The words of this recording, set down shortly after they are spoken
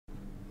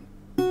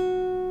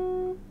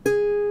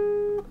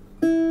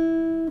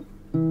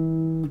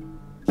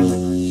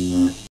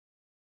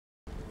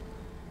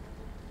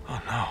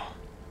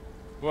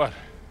What?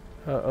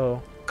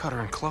 Uh-oh. Cutter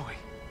and Chloe.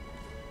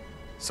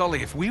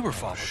 Sully, if we were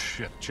followed...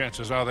 Shit,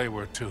 chances are they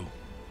were too.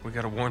 We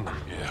gotta warn them.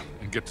 Yeah,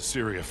 and get to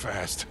Syria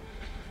fast.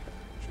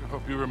 Sure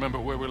hope you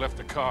remember where we left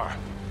the car,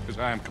 because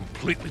I am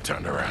completely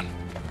turned around.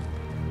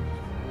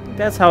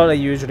 That's how it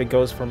usually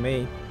goes for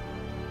me.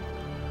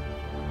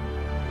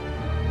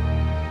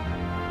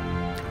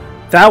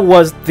 That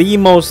was the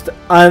most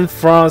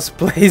un-France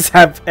place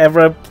I've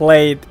ever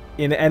played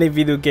in any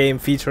video game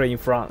featuring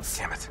France.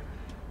 Damn it.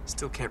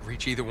 Still can't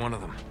reach either one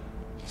of them.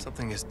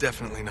 Something is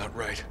definitely not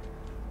right.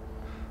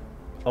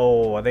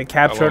 Oh, are they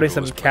captured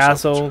some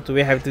castle? Do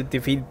we have to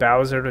defeat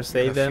Bowser to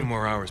save them? A few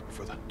more hours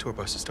before the tour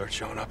buses start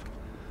showing up.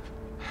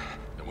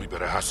 Then we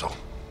better hustle.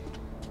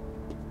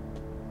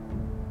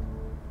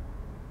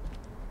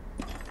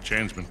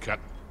 Chain's been cut.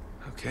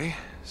 Okay,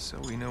 so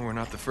we know we're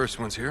not the first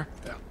ones here.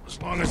 Yeah,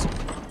 as long as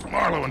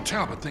Marlowe and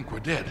Talbot think we're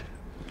dead,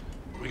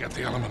 we got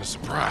the element of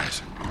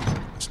surprise.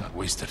 Let's not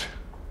waste it.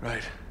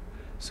 Right.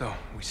 So,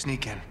 we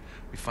sneak in.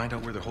 We find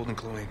out where they're holding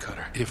Chloe and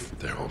Cutter. If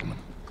they're holding them.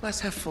 Glass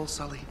half full,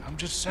 Sully. I'm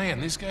just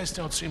saying, these guys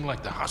don't seem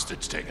like the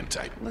hostage-taking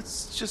type.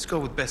 Let's just go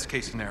with best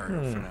case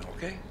scenario for now,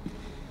 okay?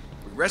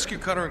 We rescue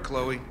Cutter and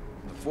Chloe,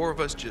 and the four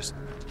of us just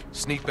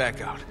sneak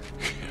back out.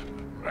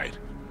 Right.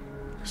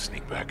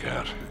 Sneak back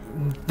out.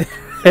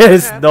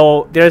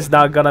 There's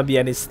not gonna be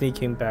any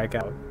sneaking back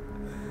out.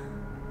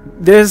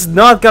 There's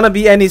not gonna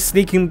be any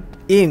sneaking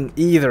in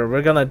either.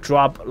 We're gonna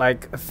drop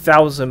like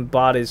 1,000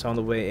 bodies on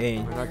the way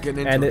in. We're not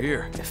getting and into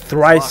here.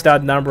 Thrice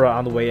that number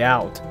on the way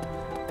out.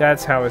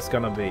 That's how it's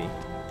gonna be.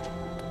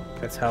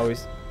 That's how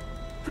it's.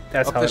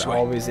 That's how it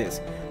always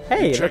is.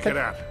 Hey, check it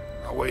out.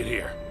 I'll wait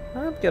here.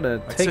 I'm gonna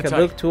take a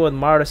look to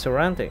admire the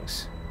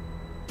surroundings.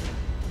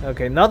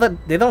 Okay, now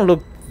that they don't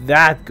look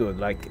that good,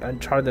 like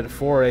Uncharted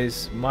 4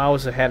 is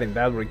miles ahead in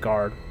that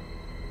regard.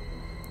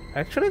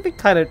 Actually, they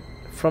kind of,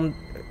 from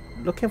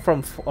looking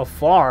from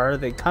afar,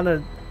 they kind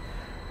of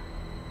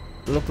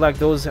look like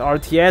those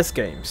RTS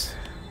games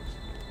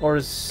or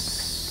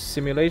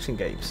simulation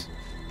games.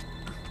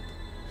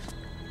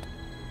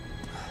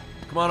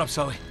 Come on up,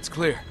 Sully. It's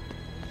clear.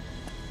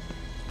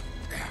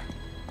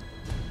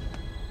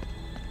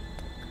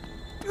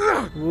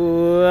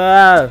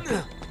 Wow.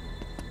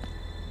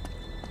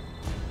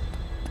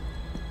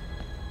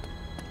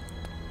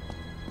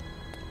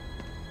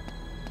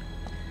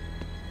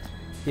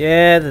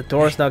 Yeah, the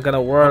door's not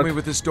gonna work. Help me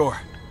with this door.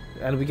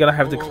 And we're gonna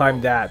have to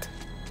climb that.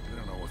 I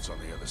don't know what's on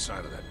the other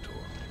side of that door.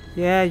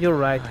 Yeah, you're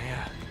right. Oh,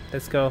 yeah.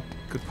 Let's go.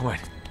 Good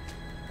point.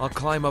 I'll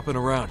climb up and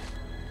around.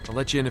 I'll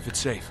let you in if it's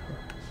safe.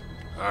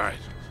 Alright.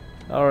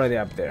 Already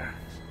up there.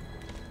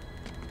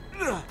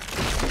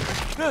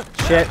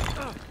 Shit.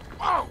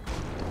 Whoa!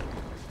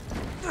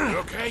 You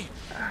okay?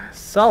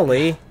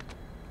 Sully,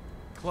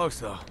 Close,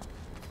 though.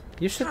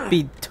 you should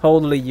be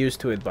totally used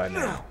to it by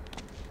now.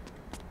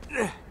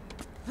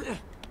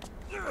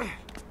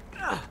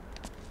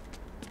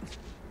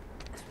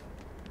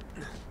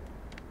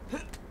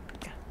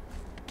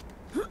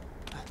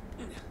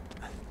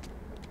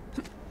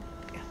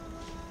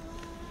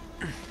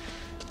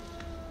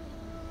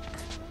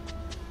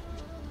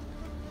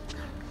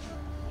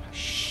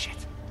 Shit.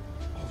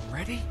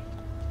 Already?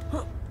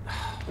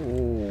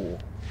 Ooh.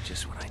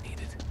 Just what I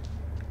needed.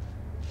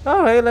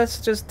 Alright, let's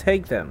just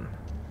take them.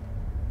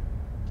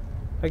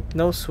 Like,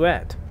 no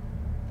sweat.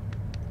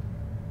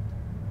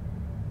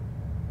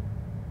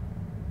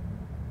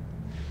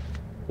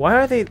 Why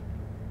are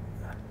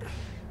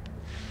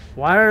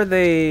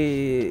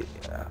they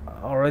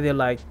already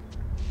like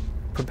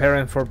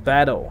preparing for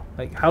battle?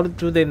 Like, how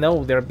do they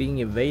know they're being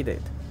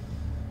invaded?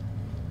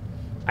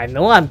 I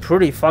know I'm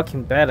pretty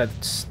fucking bad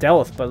at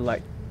stealth, but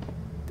like,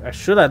 I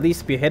should at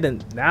least be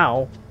hidden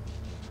now.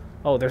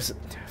 Oh, there's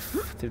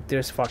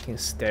fucking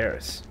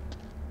stairs.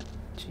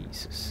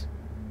 Jesus.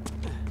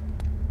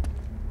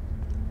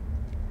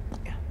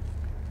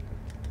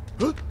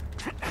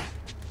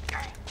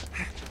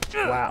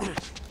 Wow.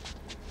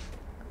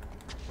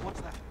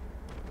 What's that?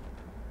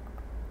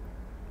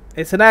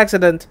 It's an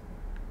accident.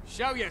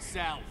 Show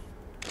yourself.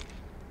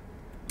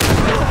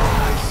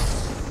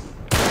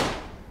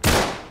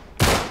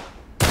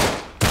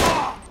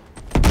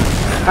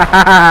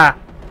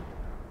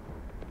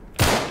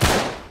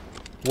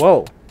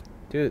 Whoa,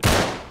 dude.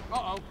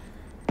 Uh-oh.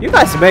 You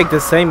guys make the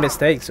same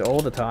mistakes all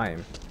the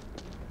time.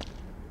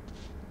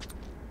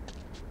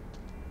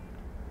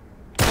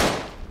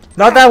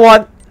 Not that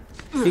one.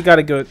 He got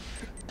it good.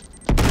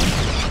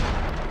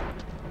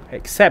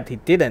 Except he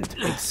didn't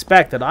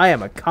expect that I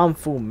am a kung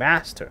fu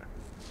master.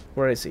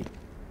 Where is he?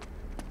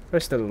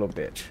 Where's the little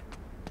bitch?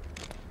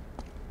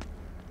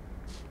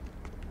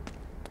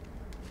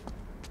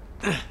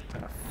 Oh,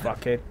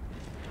 fuck it.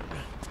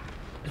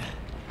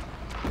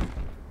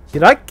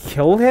 Did I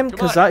kill him?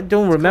 Because I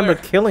don't remember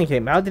killing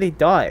him. How did he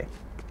die?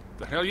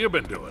 The hell you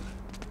been doing?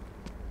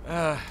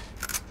 The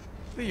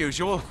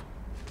usual.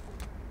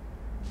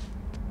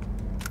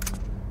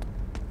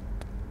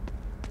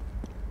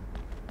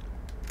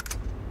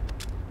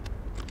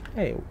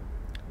 Hey,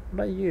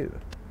 what are you?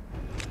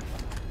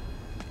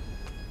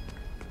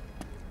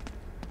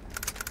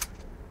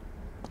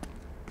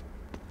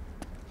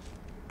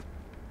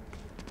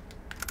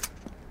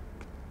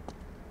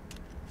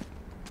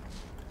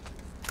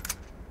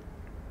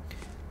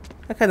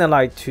 I kind of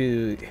like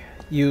to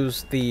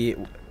use the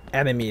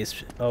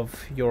enemies of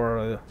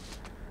your...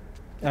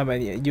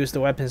 use the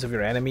weapons of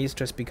your enemies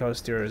just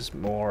because there's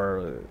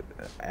more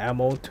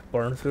ammo to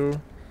burn through.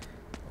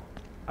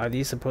 Are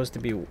these supposed to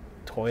be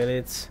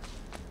toilets?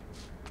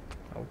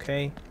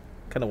 Okay.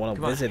 Kind of want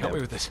to visit them. Help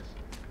me with this.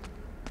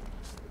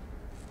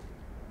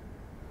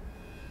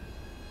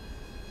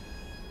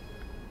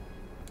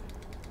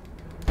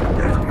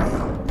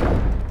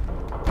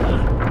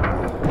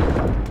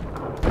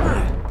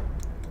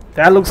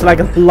 That looks like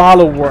a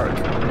lot of work.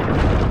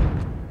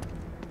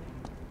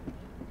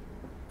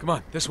 Come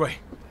on, this way.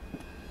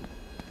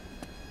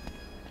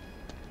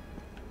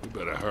 We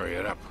better hurry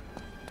it up.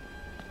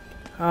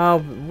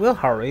 We'll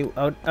hurry.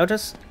 I'll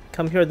just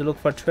come here to look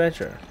for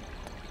treasure.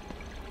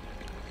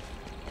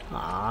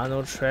 Ah,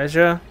 no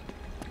treasure.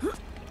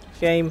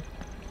 Game,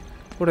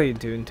 what are you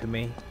doing to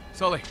me?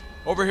 Sully,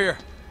 over here.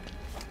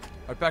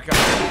 Right back up.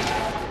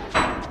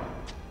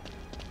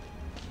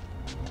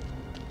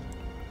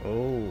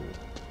 Oh.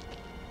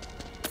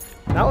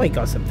 Now we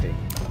got something.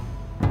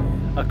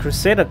 A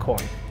Crusader coin.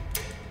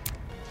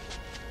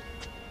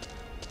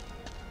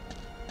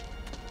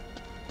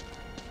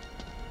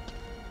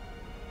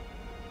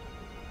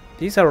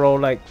 These are all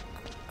like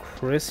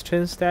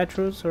Christian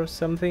statues or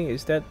something.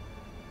 Is that...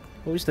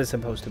 Who is that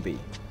supposed to be?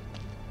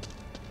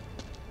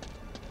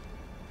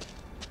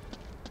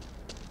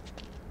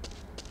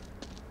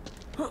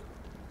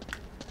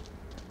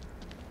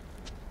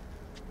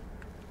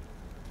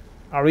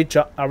 Are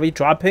we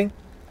dropping?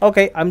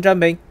 Okay, I'm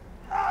jumping.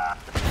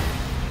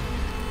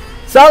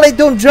 Sully,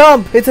 don't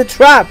jump! It's a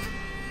trap!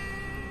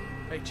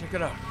 Hey, check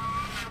it out.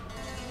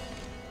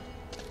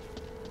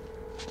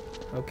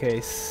 Okay,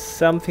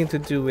 something to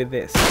do with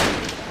this.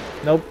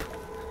 Nope.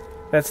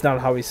 That's not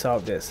how we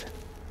solve this.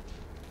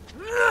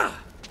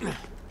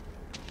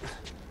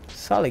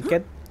 Sully,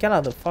 get out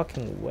of the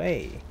fucking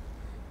way.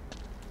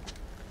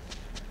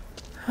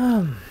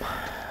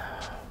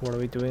 What are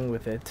we doing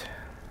with it?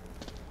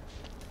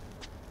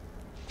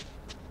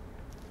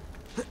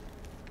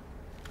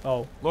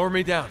 Oh. Lower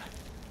me down.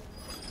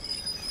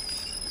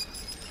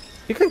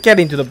 You can get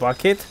into the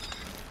bucket.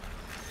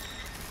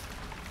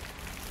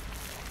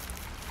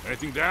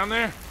 Anything down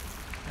there?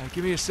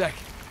 Give me a sec.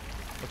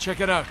 I'll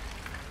check it out.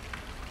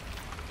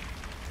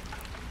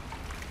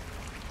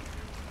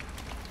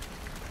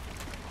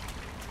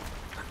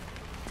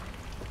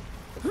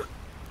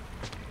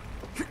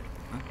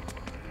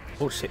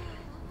 Oh shit.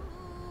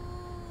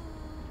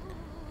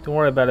 Don't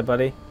worry about it,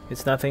 buddy.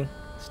 It's nothing.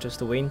 It's just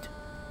the wind.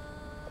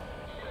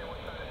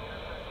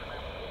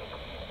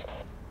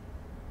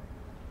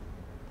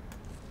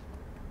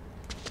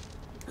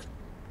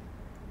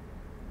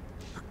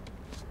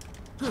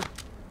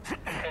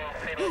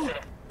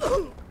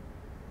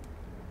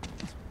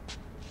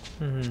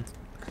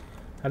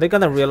 Are they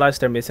gonna realize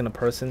they're missing a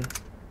person?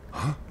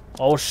 Huh?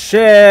 Oh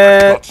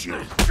shit!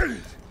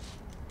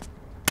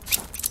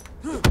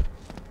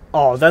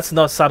 Oh, that's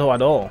not subtle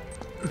at all.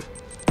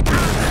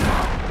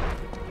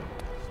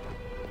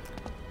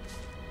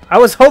 I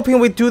was hoping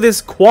we'd do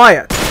this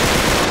quiet.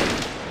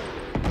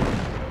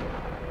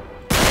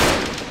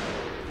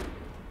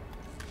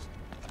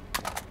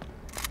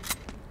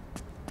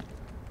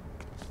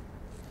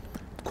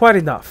 Quite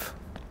enough.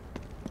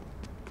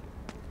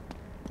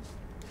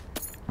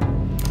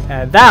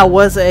 And that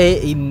was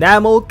a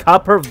enamel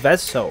copper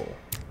vessel.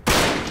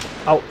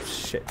 Oh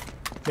shit.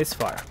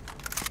 Misfire.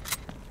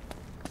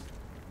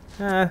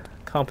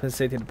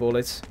 Compensated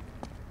bullets.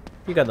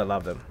 You gotta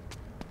love them.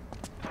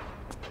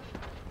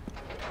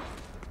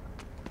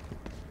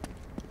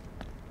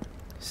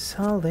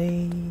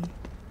 Sully,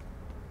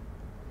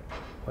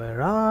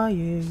 where are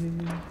you?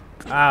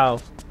 Ow.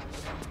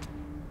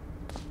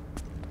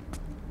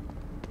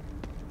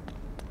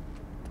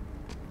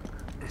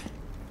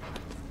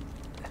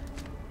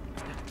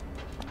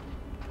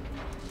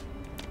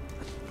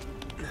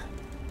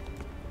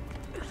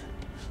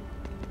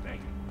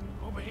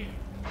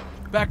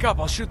 Back up,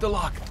 I'll shoot the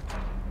lock.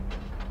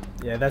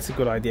 Yeah, that's a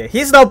good idea.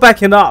 He's not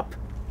backing up.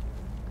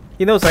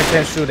 He knows I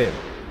can't shoot him.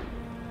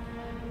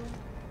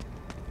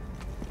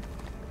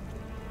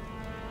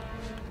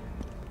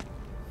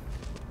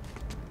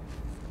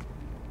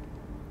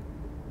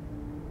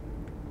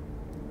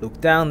 Look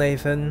down,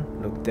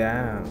 Nathan. Look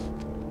down.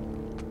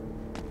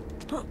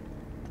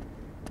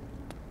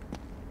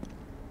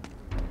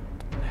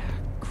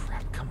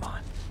 Crap, come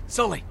on.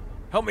 Sully,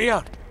 help me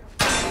out.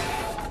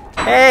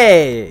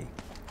 Hey!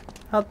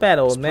 Not bad,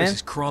 old man. This place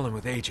is crawling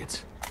with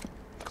agents.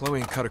 Chloe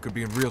and Cutter could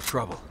be in real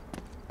trouble.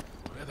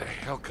 Where the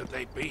hell could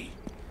they be?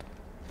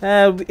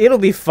 It'll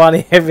be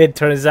funny if it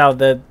turns out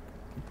that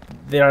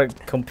they are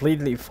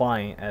completely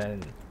fine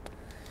and...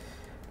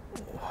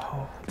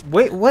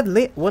 Wait, what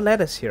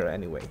led us here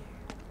anyway?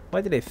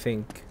 Why did they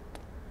think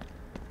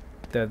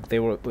that they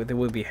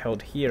would be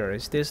held here?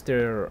 Is this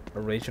their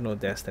original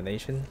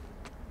destination?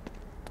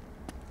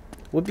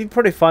 Would be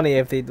pretty funny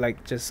if they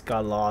like just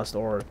got lost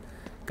or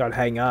got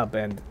hung up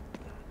and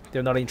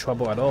they're not in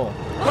trouble at all.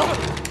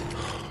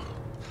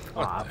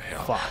 What the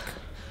hell? Fuck.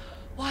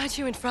 Why aren't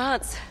you in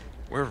France?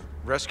 We're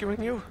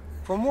rescuing you?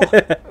 From what?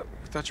 I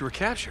thought you were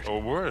captured. Or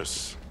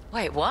worse.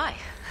 Wait, why?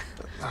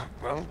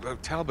 Well,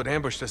 Talbot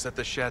ambushed us at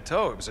the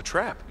chateau. It was a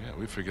trap. Yeah,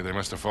 we figured they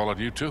must have followed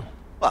you too.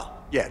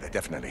 Well, yeah, they're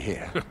definitely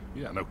here.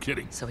 Yeah, no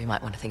kidding. So we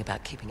might want to think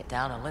about keeping it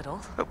down a little.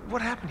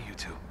 What happened to you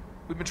two?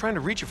 We've been trying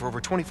to reach you for over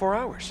 24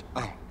 hours.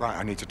 Oh, right,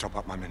 I need to top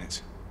up my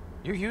minutes.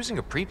 You're using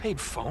a prepaid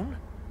phone?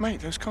 Mate,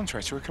 those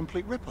contracts are a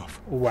complete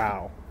rip-off.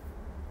 Wow.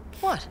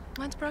 What?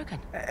 Mine's broken.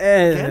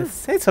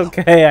 It's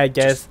okay, I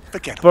guess.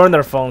 Forget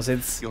Burner phones,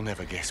 it's You'll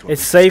never guess what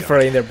it's we've safer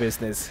discovered. in their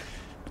business.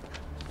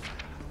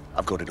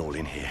 I've got it all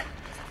in here.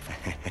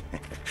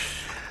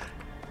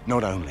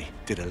 Not only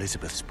did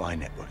Elizabeth's spy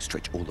network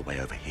stretch all the way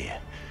over here,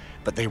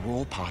 but they were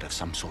all part of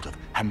some sort of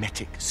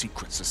hermetic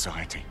secret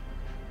society.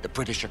 The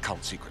British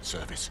Occult Secret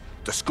Service,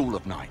 the School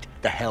of Night,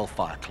 the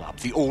Hellfire Club,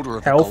 the Order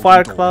of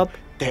Hellfire the Golden Club? Dawn.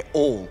 They're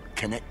all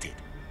connected.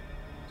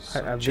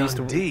 I've John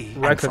just D.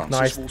 And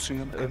recognized Francis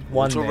Walsingham, one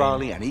Walter name.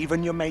 Raleigh, and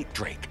even your mate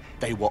Drake,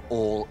 they were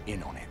all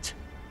in on it.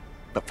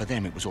 But for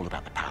them, it was all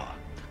about the power.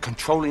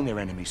 Controlling their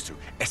enemies through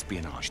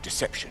espionage,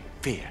 deception,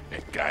 fear. Hey,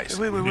 guys.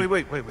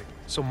 Wait.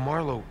 So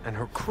Marlowe and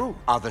her crew?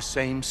 Are the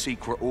same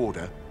secret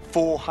order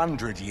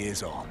 400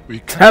 years on. We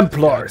cut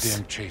Templars. the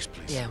goddamn chase,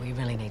 please. Yeah, we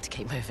really need to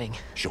keep moving.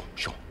 Sure.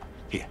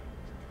 Here,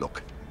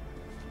 look.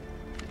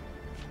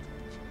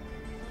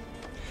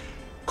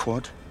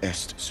 Quod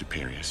est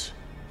superius.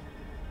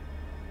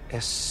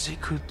 Es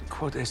sicut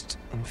quod est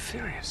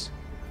inferius.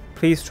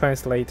 Please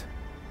translate.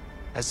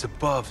 As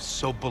above,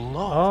 so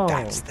below. Oh.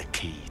 That's the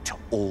key to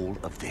all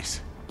of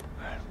this.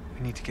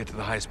 We need to get to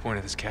the highest point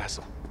of this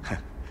castle.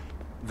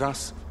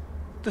 Thus,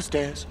 the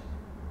stairs.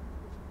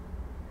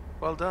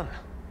 Well done.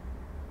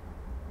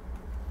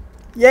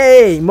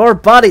 Yay, more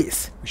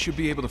bodies. We should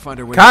be able to find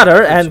our way.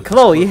 Carter and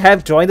Chloe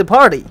have joined the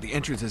party. The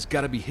entrance has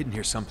got to be hidden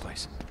here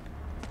someplace.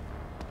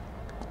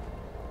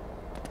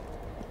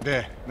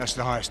 There, that's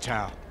the highest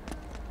tower.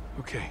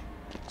 Okay,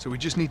 so we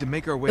just need to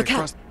make our way Look out.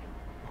 across.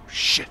 Oh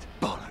shit!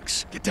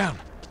 Bollocks. Get down.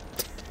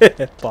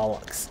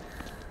 Bollocks.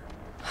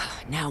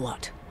 Now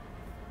what?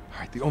 All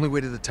right, the only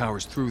way to the tower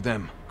is through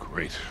them.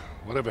 Great.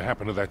 Whatever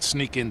happened to that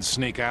sneak in,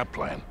 sneak out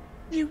plan?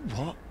 You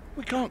what?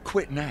 We can't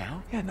quit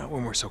now. Yeah, not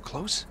when we're so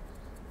close.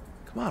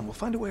 Come on, we'll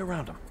find a way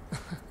around them.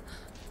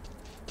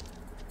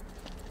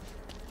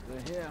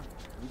 They're here.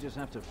 We just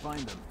have to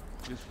find them.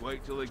 Just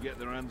wait till they get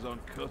their hands on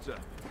Cutter.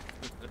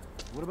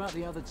 What about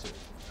the other two?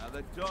 Now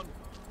they're done.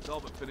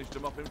 Talbot finished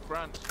them up in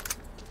France.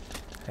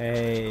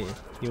 Hey,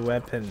 your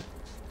weapon.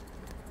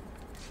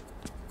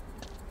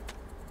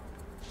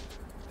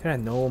 They're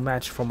no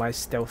match for my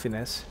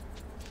stealthiness.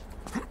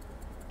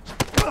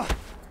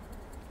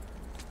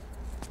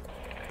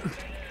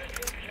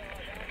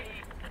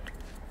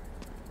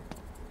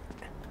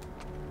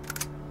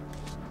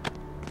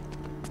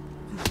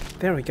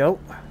 There we go.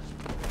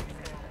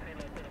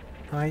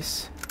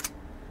 Nice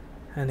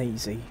and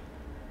easy.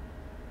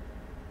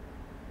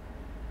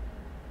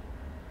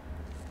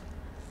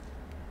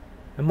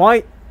 Am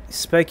I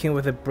speaking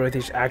with a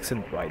British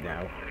accent right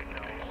now?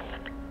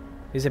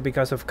 Is it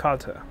because of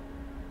Carter?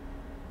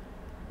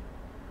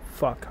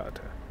 Fuck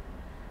Carter.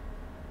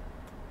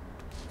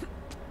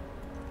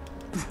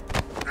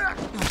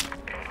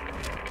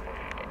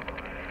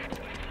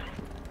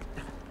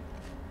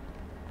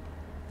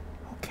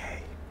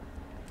 Okay.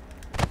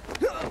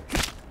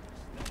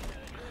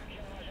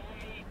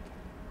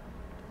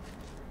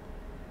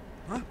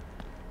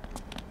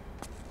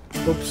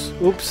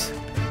 Oops.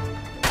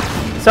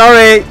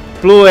 Sorry,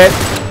 blew it.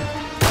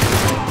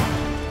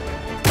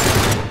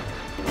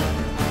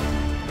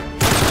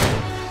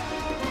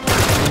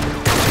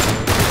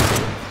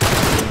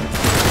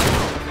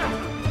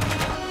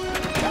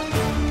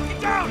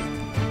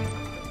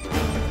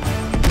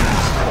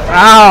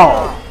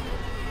 Ow!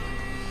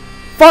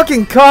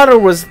 Fucking Carter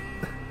was...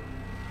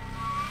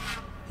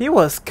 He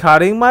was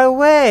cutting my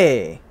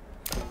way.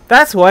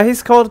 That's why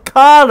he's called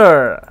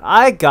Carter.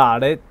 I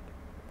got it.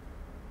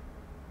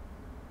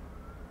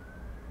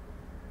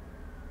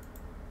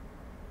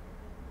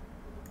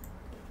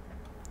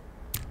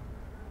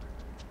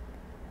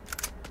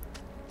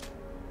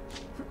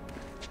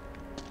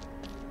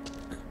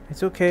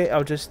 It's okay,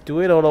 I'll just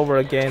do it all over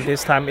again,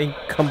 this time in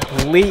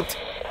complete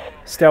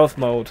stealth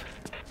mode.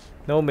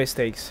 No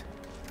mistakes.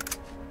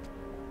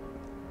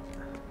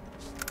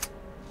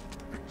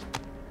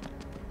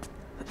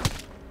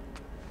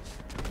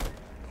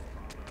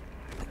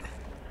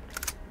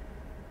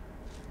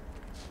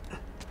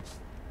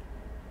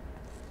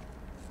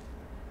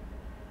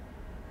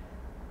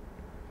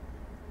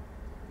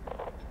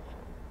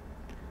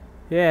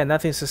 Yeah,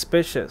 nothing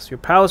suspicious. Your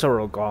pals are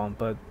all gone,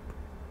 but...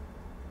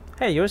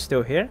 Hey, you're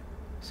still here,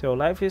 so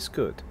life is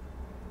good.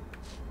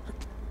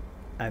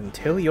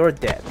 Until you're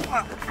dead.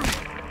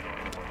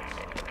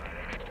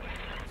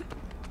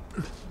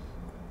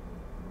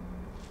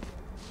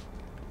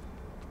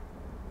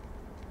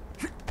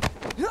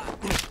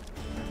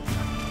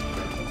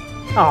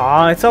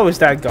 Aw, it's always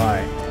that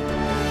guy.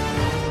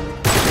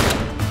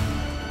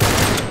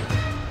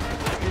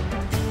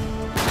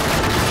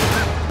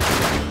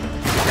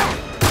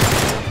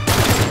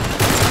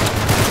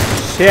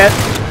 Shit. I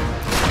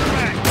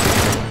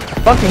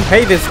fucking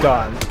hate this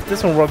gun. It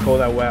doesn't work all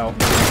that well.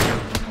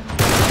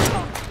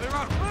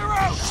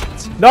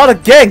 Not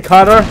again,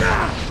 Connor!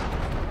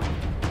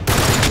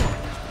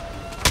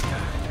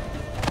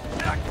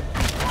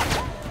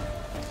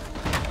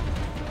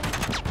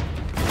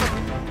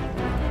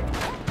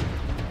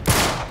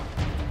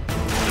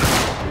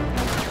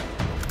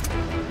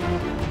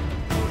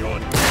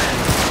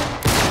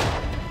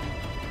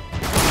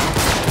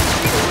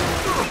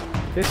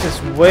 This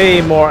is way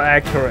more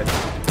accurate.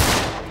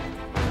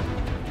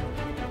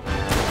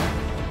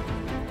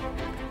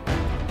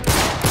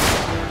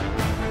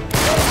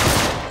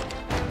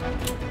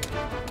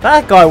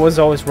 That guy was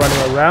always running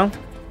around.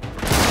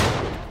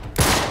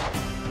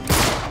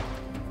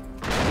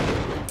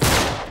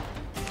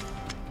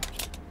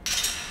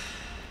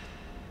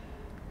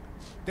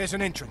 There's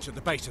an entrance at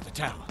the base of the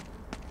tower.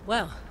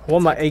 Well, I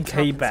want my let's take AK the top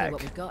and see back.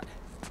 what we've got.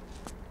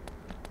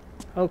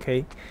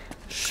 Okay.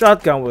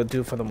 Shotgun will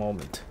do for the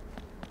moment.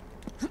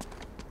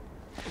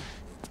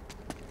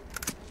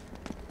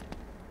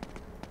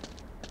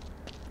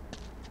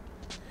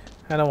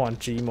 I don't want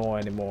Gmo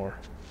anymore.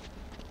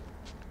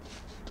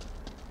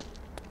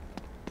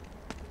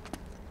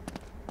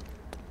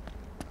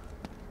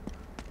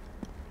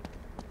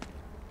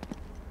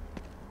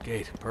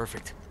 Gate,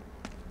 perfect.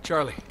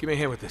 Charlie, give me a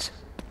hand with this.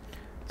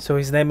 So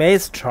his name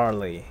is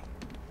Charlie.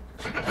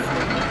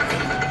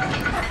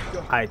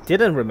 I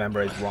didn't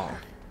remember it wrong.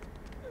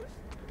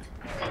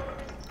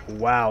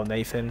 Wow,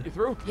 Nathan. You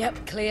through?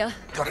 Yep, clear.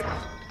 Got it.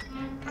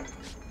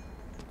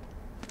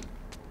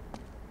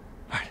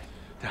 Alright,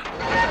 down.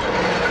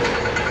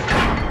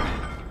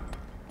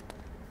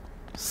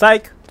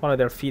 Psych! One of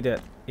their feet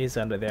is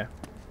under there.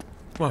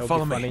 Come on, That'll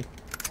follow be me. funny.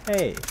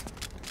 Hey.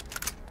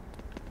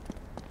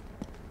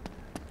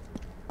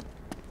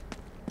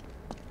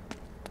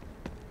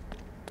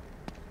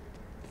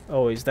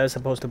 Oh, is that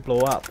supposed to blow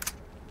up?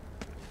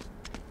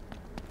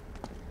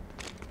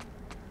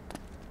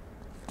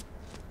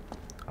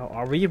 Oh,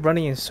 are we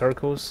running in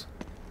circles?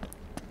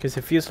 Because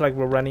it feels like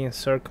we're running in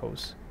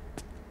circles.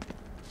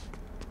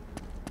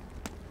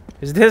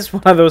 Is this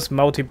one of those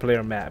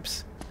multiplayer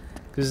maps?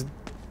 Because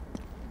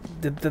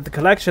the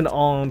collection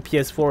on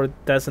PS4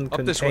 doesn't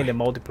contain the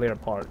multiplayer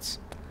parts.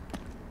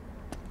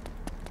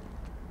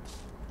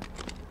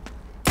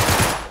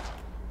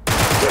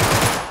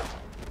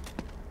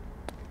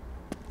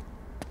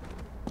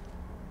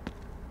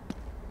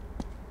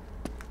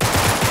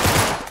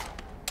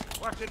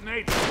 Watch it,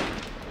 Nate.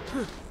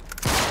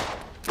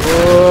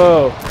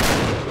 Whoa!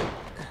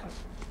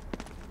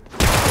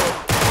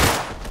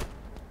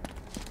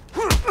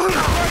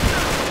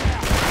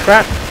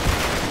 Crap!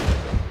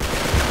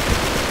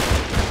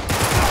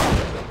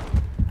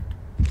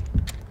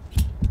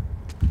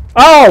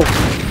 Oh!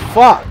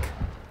 Fuck!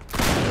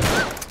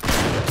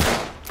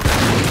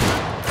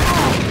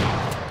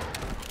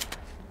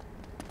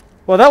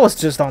 Well, that was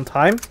just on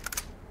time.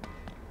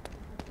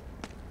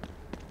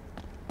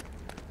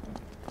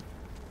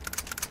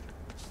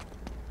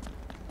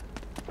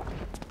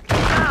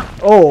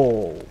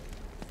 Oh!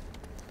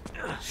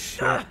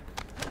 Shit.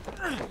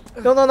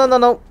 No, no, no, no,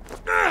 no!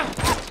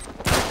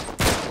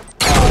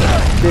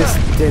 This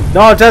did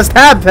not just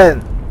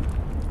happen!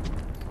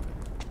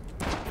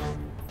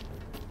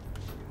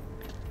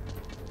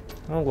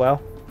 Oh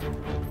well.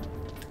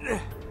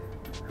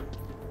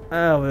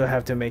 We'll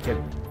have to make it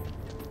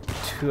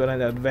to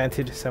an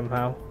advantage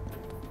somehow.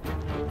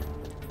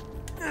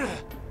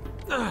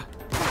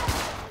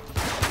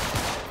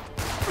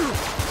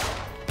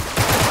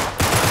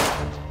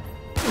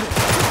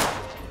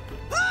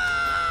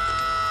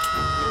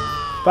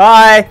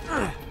 Bye!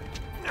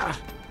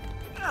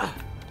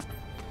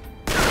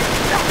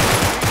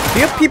 Do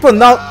you people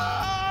know?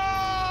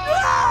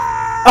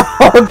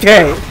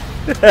 Okay.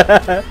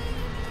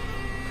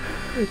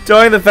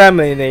 Join the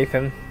family,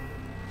 Nathan.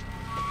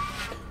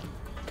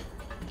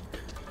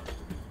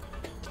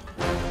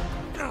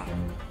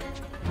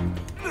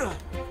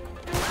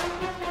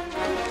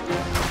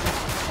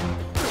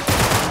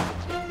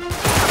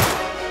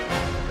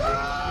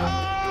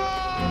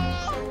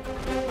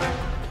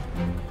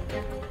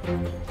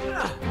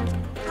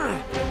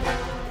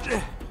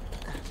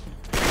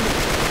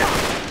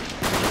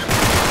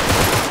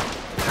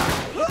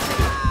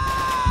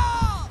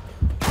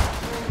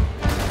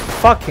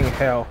 Fucking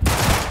hell.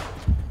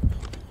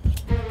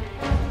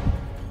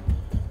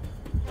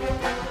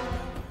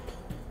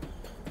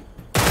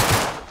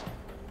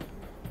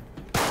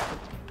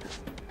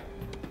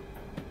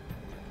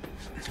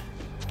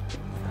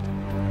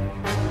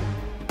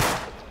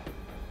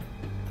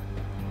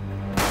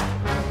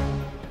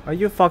 Are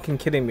you fucking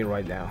kidding me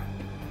right now?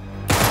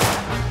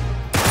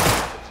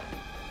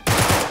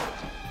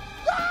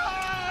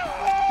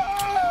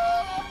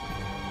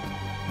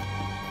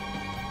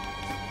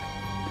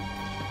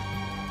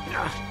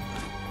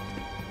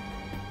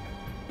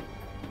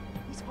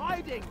 He's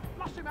hiding!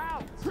 Flush him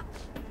out!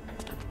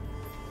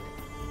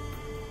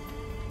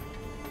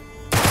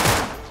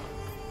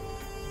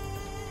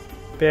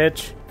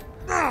 Bitch.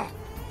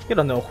 You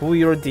don't know who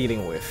you're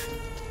dealing with.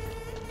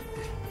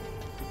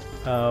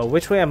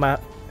 Which way am I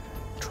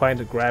trying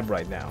to grab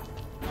right now?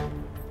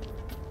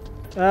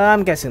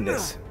 I'm guessing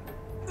this.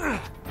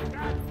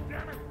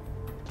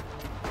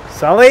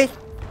 Sully?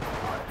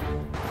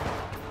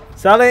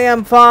 Sully,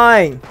 I'm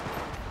fine.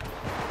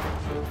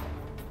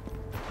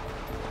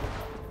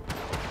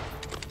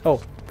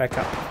 Oh, back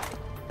up.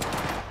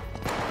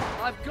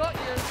 I've got you.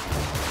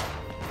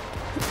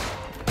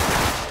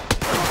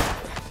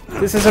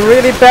 This is a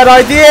really bad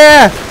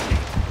idea.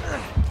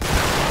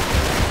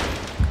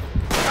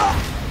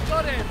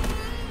 Got him.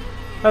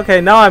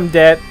 Okay, now I'm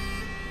dead.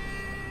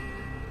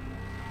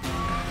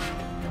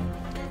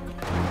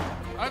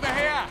 Over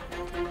here!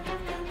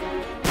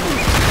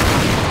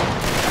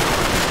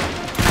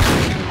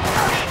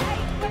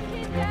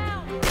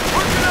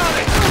 Working on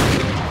it!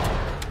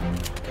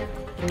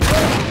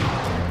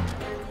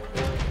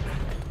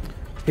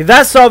 Did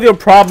that solve your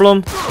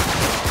problem?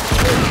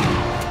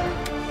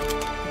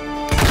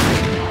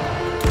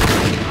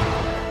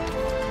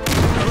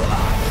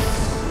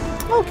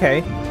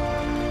 Okay.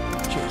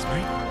 Cheers,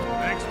 mate.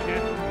 Thanks,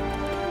 kid.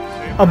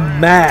 A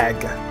mag.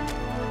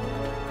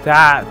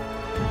 That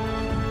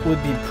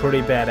would be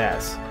pretty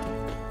badass.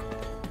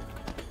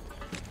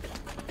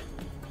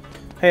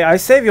 Hey, I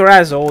save your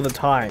ass all the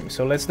time,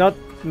 so let's not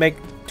make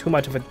too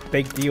much of a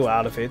big deal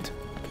out of it.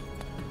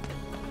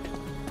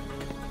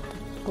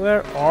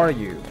 Where are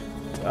you?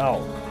 Oh.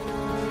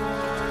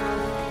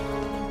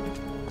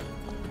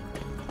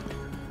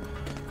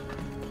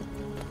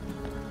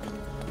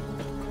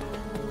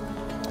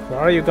 Where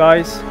are you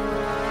guys?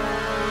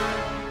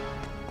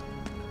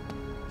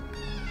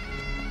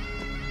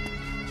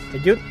 Are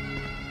you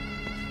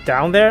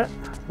down there?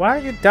 Why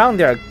are you down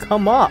there?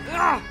 Come up!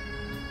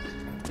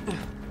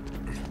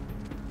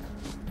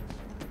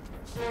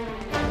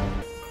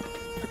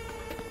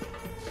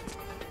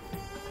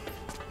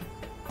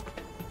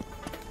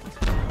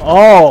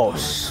 Oh,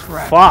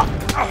 fuck!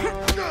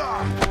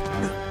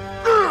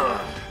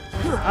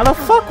 How the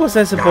fuck was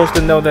I supposed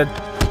to know that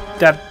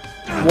that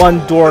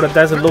one door that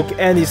doesn't look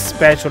any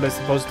special is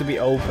supposed to be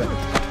open?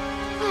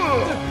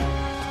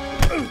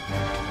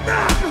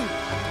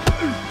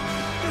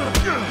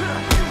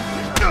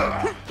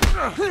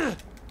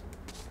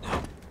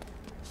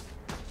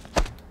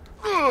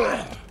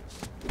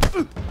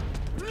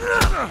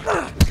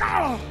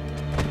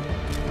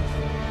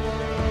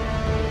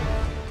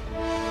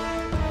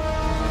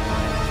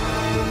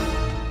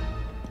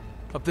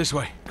 Up this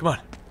way. Come on.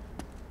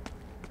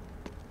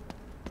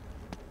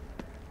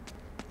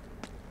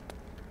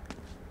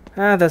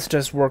 That's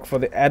just work for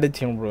the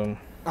editing room.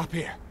 Up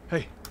here.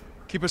 Hey,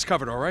 keep us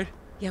covered, all right?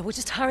 Yeah, we'll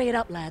just hurry it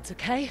up, lads,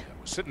 okay?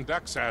 We're sitting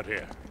ducks out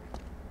here.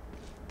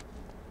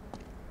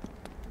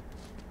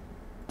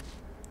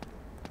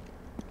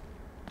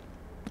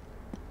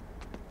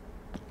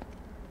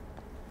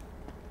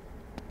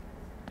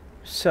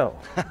 So,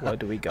 what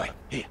do we got?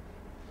 Here.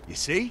 You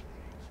see?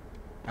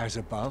 As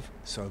above,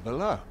 so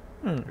below.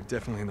 We're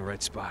definitely in the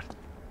right spot.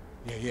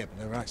 Yeah, but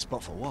the right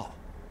spot for what?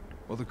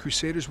 Well, the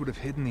Crusaders would have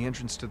hidden the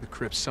entrance to the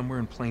crypt somewhere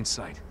in plain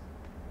sight.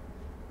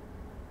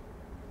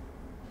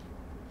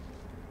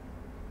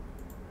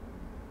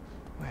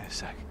 Wait a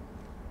sec.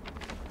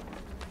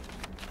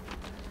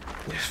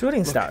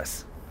 Shooting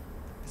stars.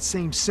 The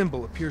same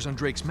symbol appears on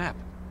Drake's map.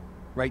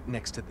 Right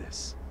next to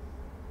this.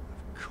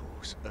 Of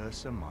course,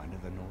 Ursa Minor,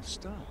 the North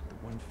Star. The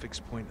one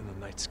fixed point in the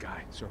night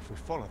sky. So if we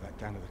follow that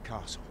down to the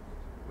castle.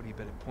 What do you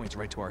bet it points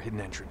right to our hidden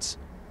entrance?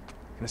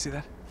 Can I see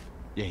that?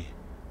 Yeah.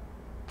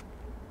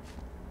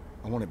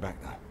 I want it back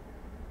now.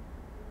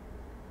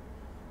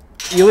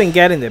 You ain't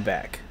getting it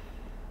back.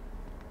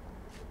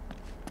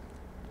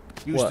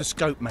 Use What? the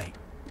scope, mate.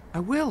 I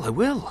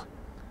will.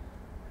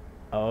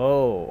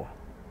 Oh.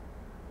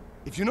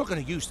 If you're not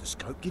going to use the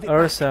scope, give it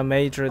Ursa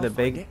Major, the I'll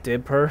find Big it.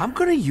 Dipper. I'm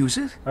gonna use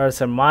it.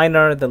 Ursa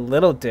Minor, the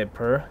Little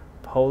Dipper.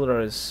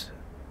 Polaris,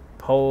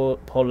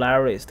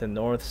 Polaris, the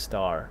North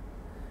Star.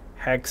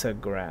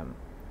 Hexagram.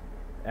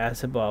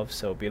 As above,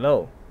 so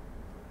below.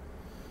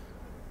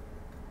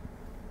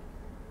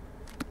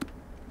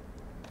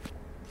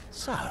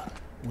 So,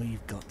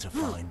 we've got to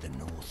find the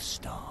North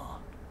Star.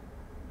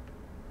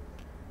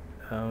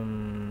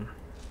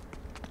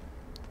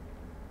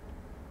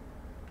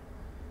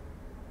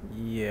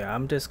 Yeah,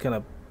 I'm just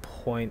gonna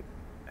point.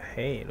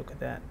 Hey, look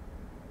at that.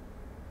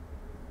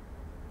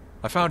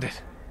 I found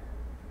it.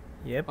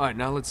 Yep. All right,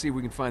 now let's see if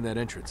we can find that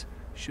entrance.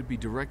 Should be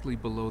directly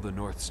below the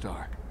North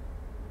Star.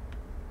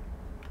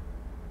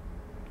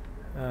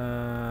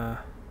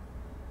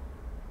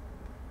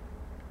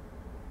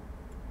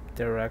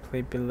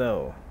 Directly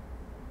below.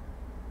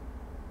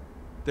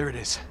 There it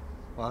is.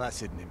 Well, that's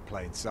hidden in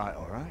plain sight,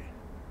 all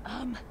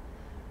right?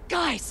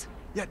 Guys!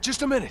 Yeah,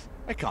 just a minute.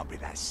 It can't be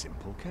that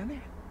simple, can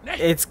it?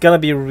 It's gonna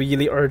be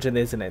really urgent,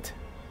 isn't it?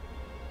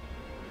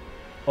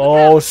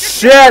 Oh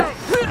shit!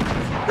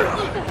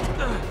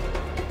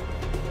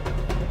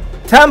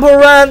 Temple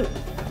run!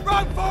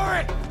 Run for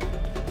it!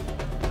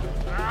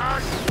 Come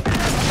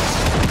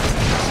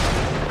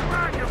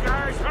on, you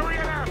guys, hurry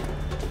it up!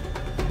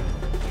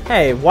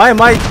 Hey, why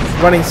am I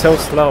running so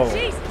slow? What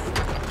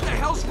the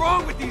hell's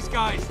wrong with these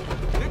guys?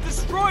 They're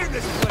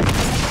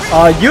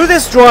You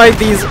destroy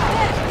these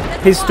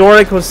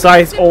historical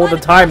sites all the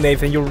time,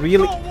 Nathan. You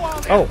really...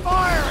 Oh.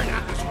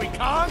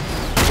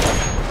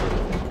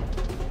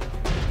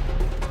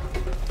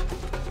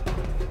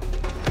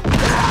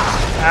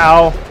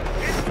 Ow.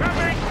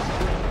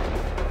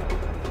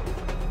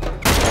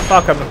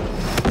 Fuck him.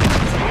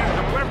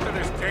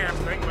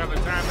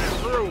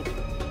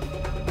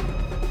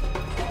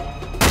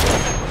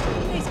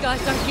 These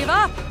guys don't give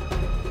up.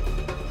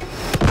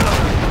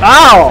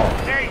 Ow!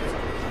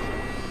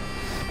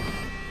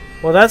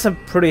 Well, that's a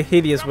pretty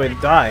hideous way to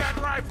die.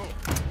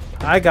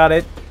 I got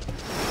it.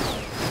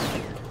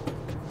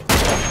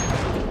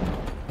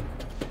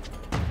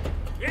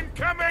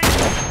 Incoming!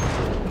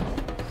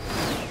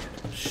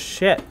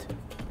 Shit.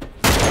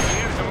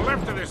 There's a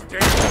left of this damn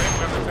thing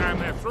by the time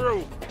they're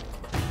through.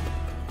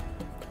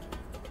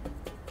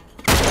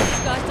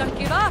 These guys don't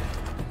give up.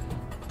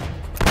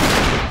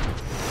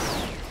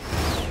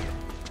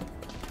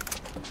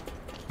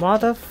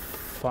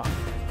 Motherfuck.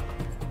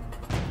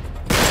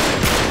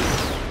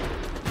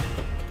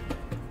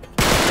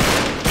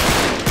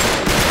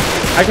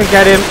 I can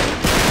get him.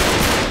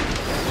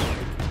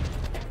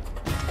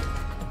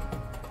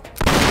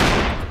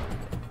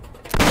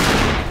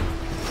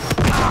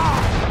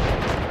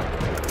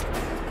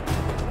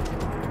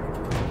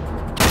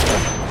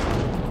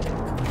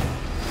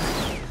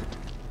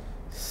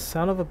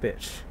 Son of a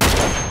bitch.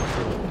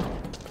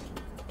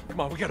 Come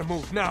on, we gotta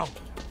move now.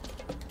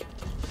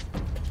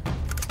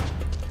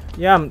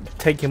 Yeah, I'm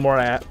taking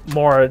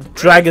more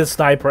dragon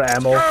sniper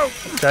ammo,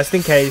 just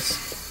in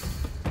case.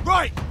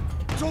 Right,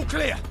 it's all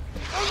clear.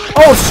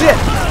 Oh shit!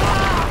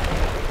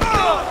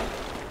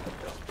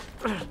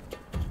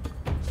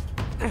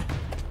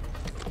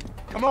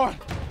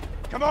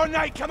 Come on,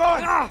 Nate, come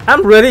on!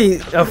 I'm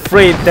really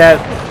afraid that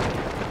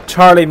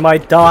Charlie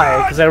might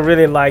die because I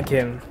really like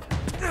him.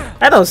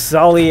 I know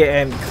Sully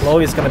and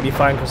Chloe's gonna be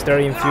fine because they're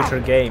in future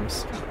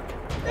games.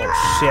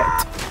 Oh shit.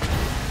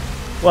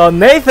 Well,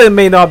 Nathan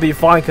may not be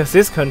fine because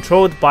he's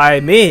controlled by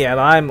me and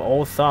I'm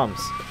all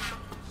thumbs.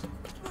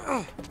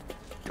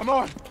 Come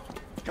on!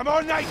 Come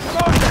on, Nate, come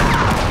on!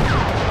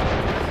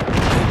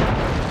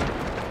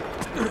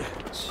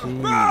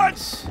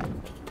 Jeez.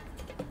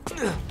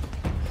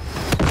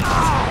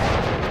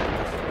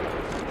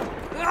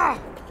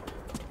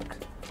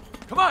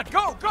 Come on,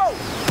 go, go!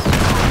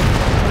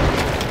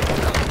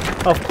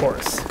 Of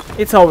course.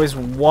 It's always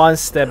one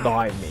step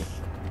behind me.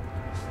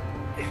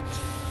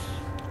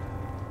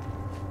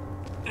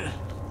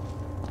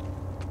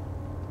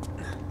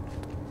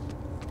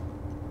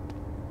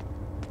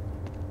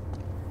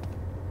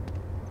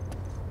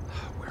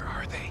 Where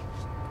are they?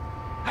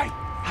 Hey!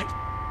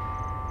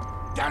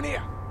 Down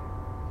here!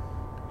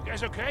 You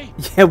guys okay?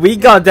 Yeah, we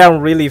got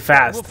down really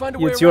fast. We'll find a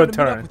way It's your around to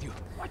meet up turn. with you.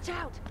 Watch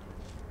out.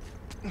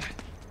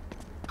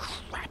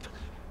 Crap.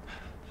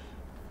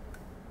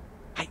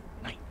 Hey,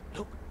 Nate,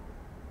 look.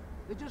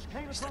 They just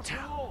came It's across the the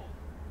town. wall.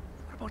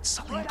 What about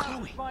Sully and Right out and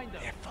Chloe? find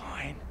them. They're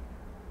fine.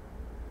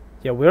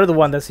 Yeah, we're the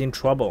one that's in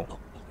trouble. Look,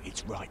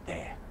 it's right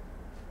there.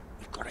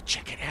 We've got to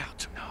check it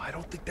out. No, I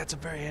don't think that's a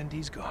very end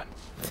he's gone.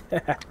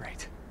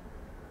 Great.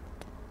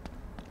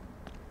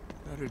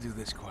 Better do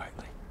this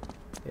quietly.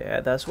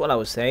 Yeah, that's what I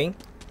was saying.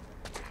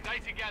 Stay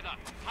together.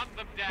 Hunt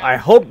them down. I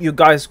hope you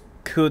guys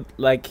could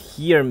like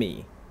hear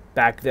me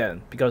back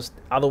then, because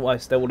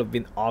otherwise that would have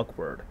been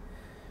awkward.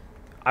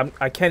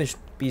 I can't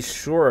be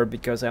sure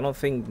because I don't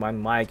think my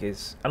mic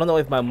is. I don't know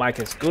if my mic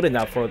is good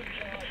enough for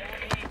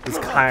this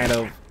kind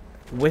of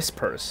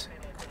whispers.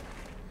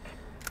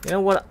 You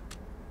know what?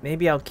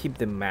 Maybe I'll keep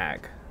the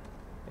mag.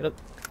 It'll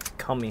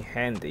come in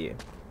handy,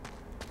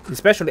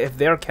 especially if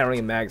they're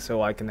carrying mag,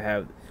 so I can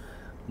have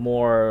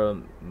more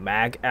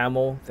mag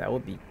ammo. That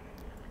would be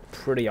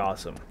pretty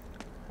awesome.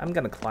 I'm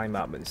gonna climb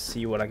up and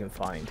see what I can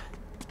find.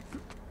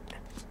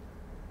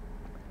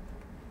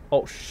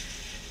 Oh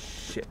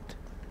shit.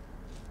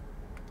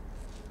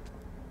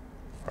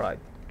 Alright.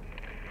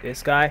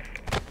 This guy.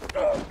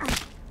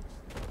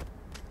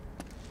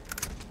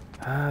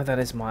 That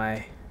is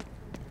my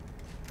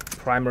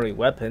primary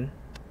weapon.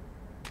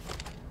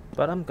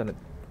 But I'm gonna...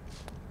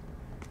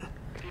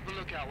 Keep a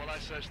lookout while I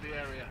search the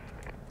area.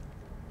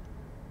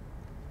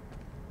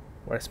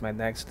 Where's my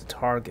next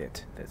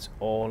target? That's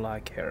all I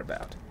care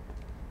about.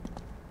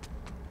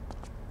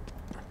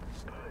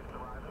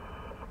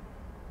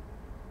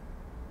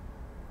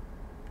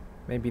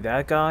 Maybe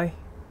that guy?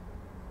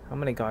 How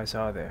many guys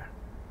are there?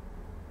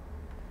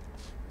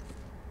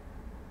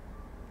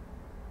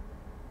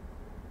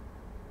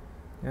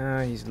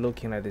 He's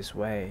looking at this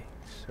way,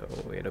 so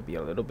it'll be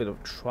a little bit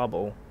of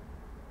trouble.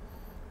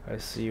 I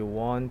see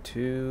 1,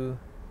 2.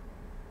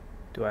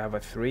 Do I have a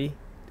 3?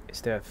 Is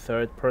there a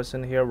third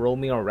person here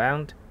roaming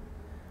around?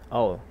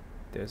 Oh,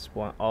 there's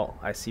one. Oh,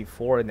 I see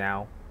 4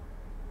 now.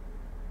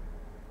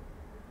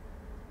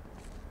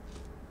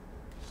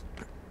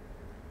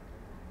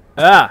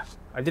 Ah!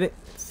 I didn't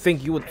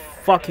think you would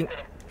fucking...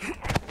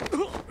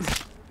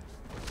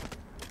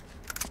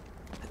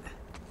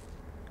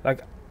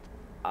 Like,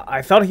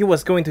 I thought he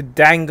was going to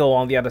dangle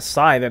on the other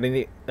side. I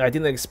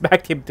didn't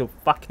expect him to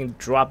fucking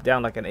drop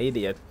down like an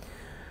idiot.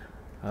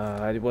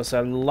 It was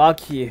a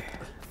lucky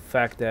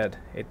fact that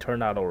it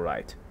turned out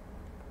alright.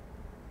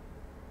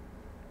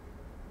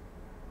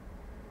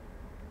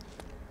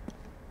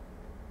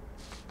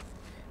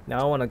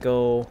 Now I wanna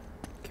go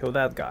kill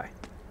that guy.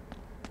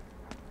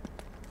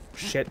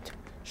 Shit.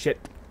 Shit.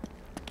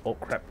 Oh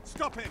crap.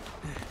 Stop him!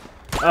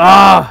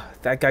 Ah!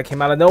 That guy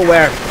came out of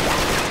nowhere.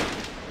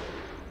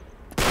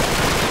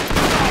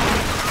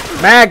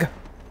 Mag!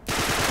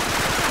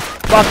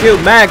 Fuck you,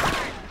 Mag!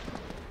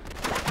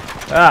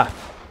 Ah.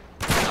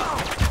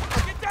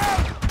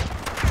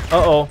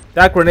 Uh-oh.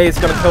 That grenade is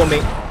gonna kill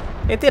me.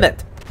 It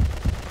didn't.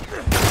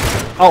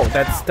 Oh,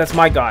 that's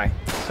my guy.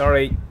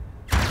 Sorry.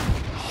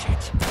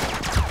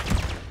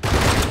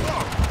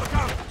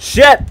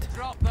 Shit!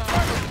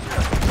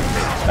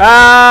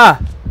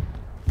 Ah!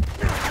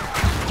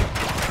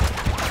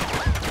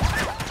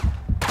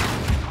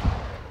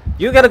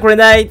 You got a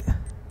grenade!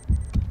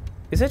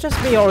 Is it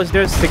just me, or is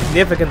there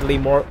significantly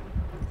more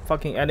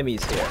fucking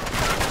enemies here?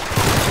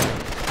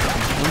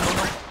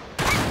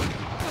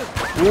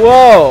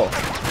 Whoa!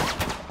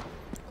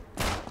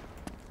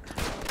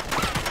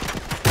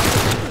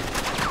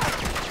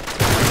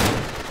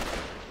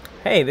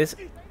 Hey, this...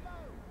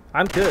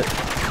 I'm good.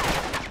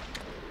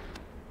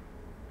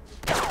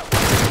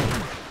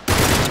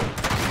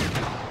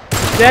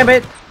 Damn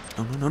it!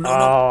 No.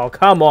 Oh,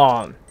 come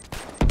on.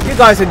 You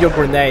guys and your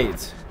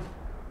grenades.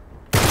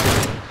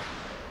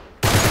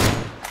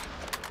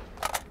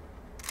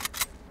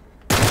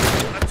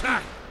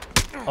 Attack!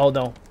 Oh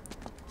no.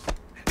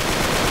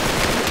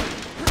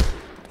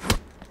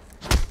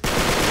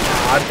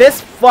 Ah, this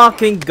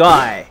fucking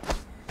guy.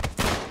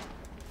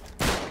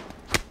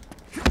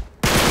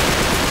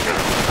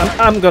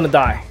 I'm gonna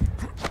die.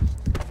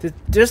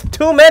 There's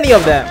too many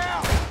of them.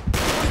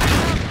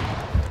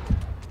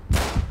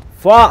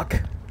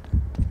 Fuck.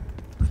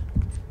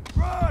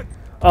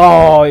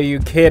 Oh, are you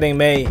kidding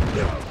me?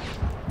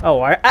 Oh,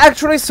 I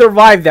actually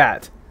survived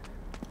that.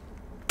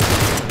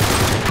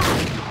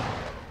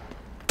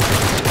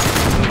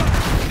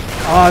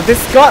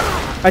 This gun...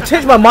 I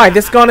changed my mind.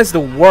 This gun is the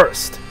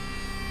worst.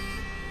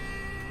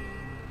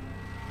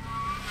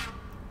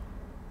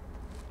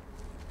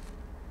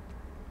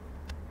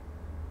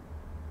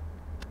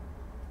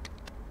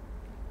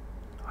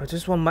 I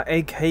just want my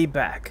AK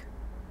back.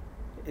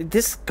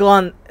 This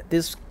gun...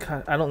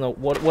 I don't know.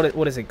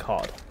 What is it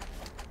called?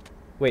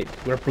 Wait,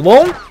 we're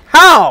blown?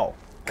 How?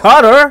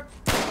 Cutter?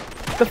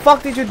 What the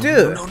fuck did you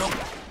do? No.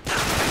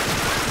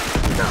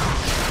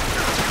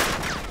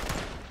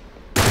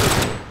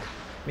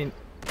 I mean,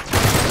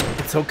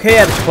 it's okay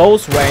at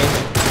close range.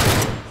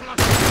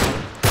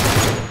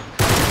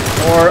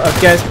 Or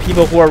against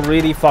people who are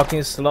really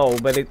fucking slow,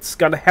 but it's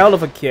got a hell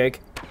of a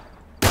kick.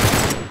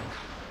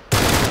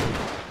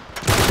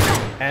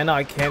 And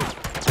I can't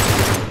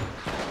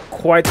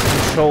quite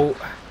control...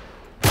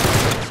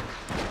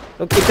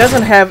 Look, it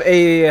doesn't have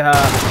a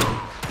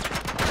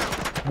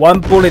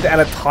one bullet at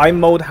a time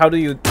mode. How do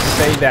you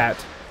say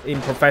that in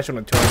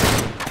professional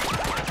terms?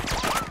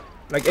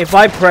 Like, if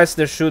I press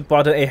the shoot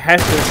button, it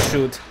has to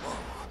shoot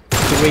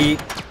 3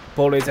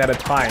 bullets at a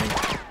time.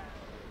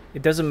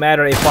 It doesn't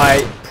matter if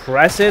I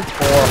press it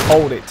or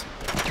hold it.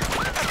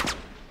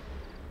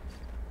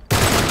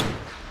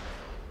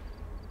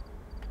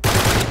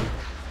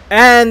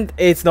 And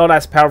it's not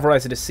as powerful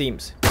as it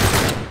seems.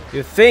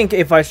 You think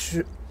if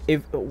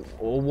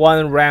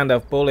one round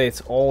of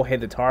bullets all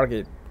hit the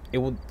target, it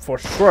would for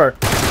sure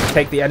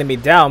take the enemy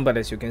down, but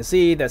as you can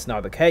see, that's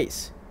not the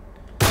case.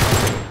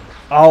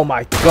 Oh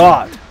my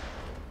god.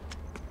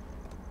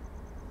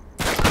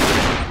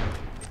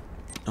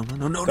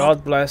 No.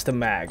 God bless the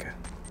mag.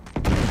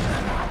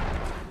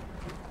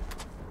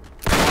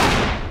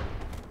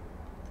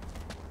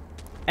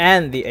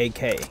 And the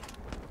AK.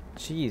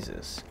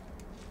 Jesus.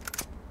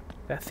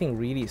 That thing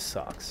really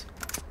sucks.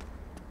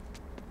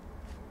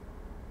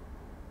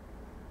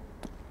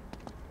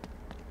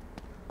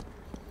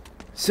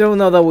 So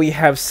now that we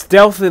have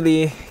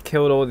stealthily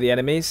killed all the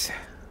enemies,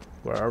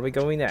 where are we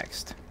going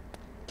next?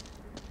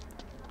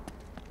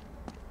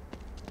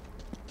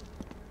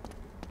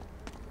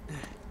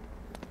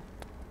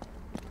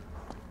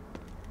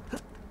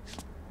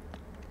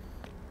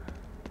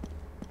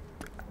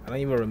 I don't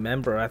even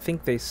remember. I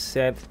think they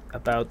said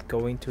about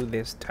going to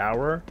this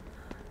tower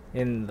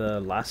in the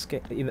last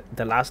game. In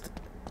the last.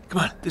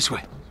 Come on, this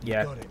way.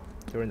 Yeah,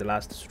 during the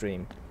last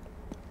stream.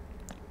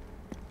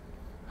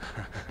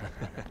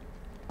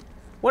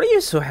 What are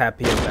you so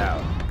happy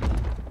about?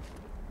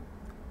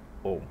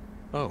 Oh.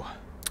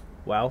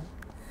 Well,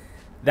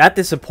 that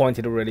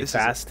disappointed really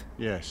fast.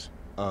 Yes.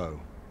 Oh.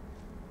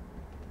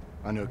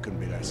 I knew it couldn't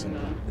be that simple.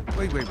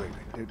 Wait.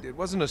 It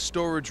wasn't a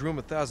storage room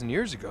 1,000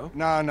 years ago.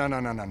 No,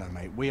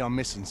 mate. We are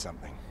missing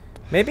something.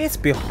 Maybe it's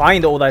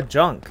behind all that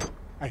junk.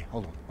 Hey,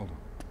 hold on.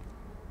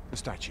 The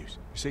statues.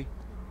 You see?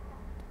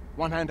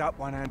 One hand up,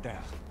 one hand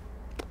down.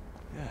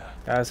 Yeah.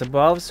 As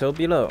above, so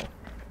below.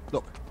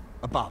 Look.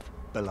 Above.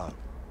 Below.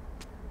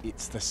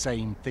 It's the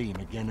same theme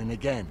again and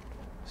again.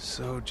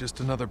 So, just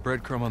another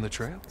breadcrumb on the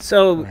trail?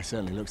 So, Well, it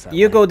certainly looks that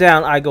you way. go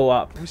down, I go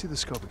up. Let me see the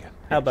scope again.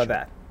 How about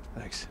that?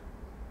 Thanks.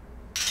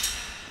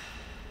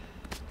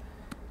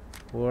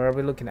 What are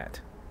we looking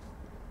at?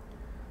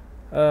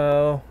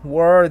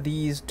 What are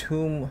these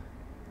tomb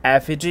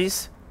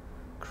effigies?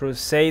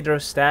 Crusader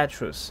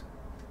statues.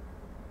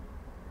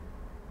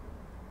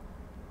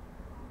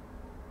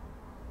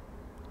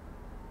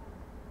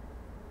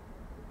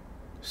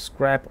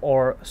 Scrap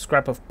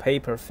of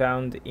paper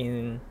found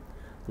in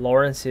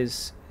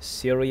Lawrence's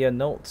Syria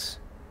notes.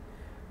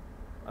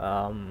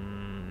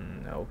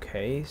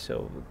 Okay,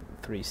 so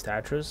 3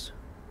 statues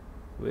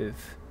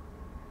with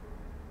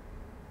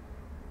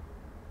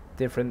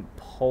different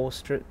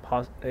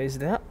is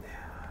that?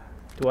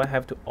 Do I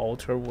have to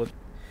alter what?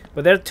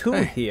 But there are 2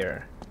 Hey.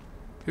 here.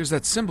 Here's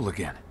that symbol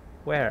again.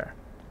 Where?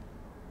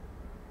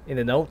 In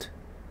the note?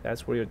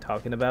 That's what you're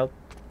talking about?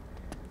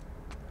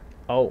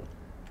 Oh.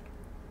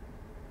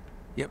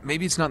 Yep,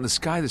 maybe it's not in the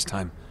sky this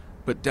time,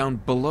 but down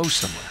below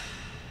somewhere.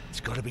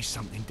 It's got to be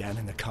something down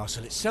in the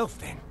castle itself,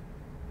 then.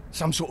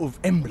 Some sort of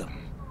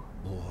emblem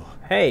or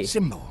Hey,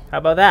 symbol. how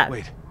about that?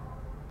 Wait.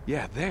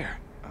 Yeah, there.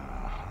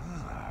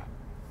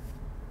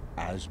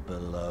 As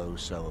below,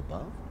 so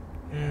above.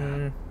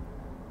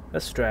 A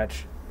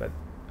stretch, but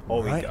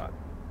all we Right. got.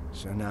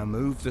 So now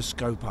move the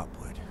scope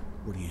upward.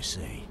 What do you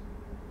see?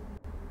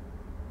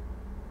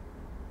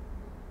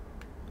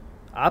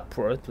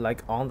 Upward,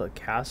 like on the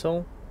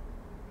castle?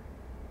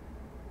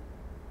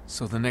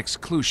 So the next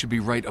clue should be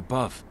right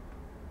above.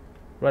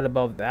 Right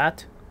above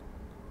that?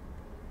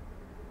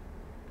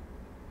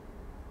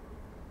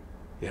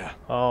 Yeah,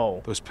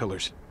 Oh. those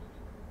pillars.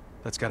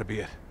 That's gotta be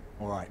it.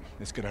 All right,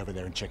 let's get over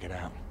there and check it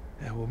out.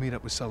 Yeah, we'll meet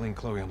up with Sully and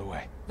Chloe on the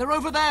way. They're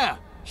over there!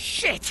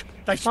 Shit!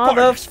 They spotted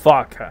us!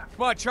 Motherfucker.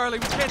 Come on, Charlie,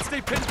 we can't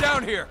stay pinned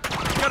down here. We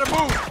gotta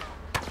move.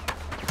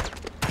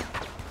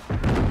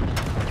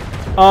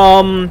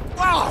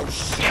 Oh,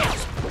 shit!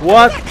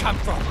 What? Where'd that come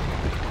from?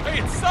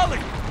 Hey, it's Sully!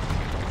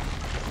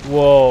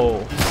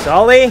 Whoa.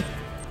 Sully?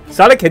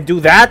 Sully can do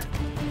that?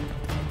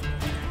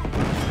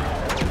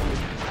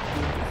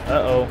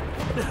 Uh-oh.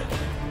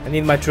 I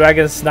need my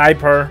dragon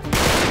sniper.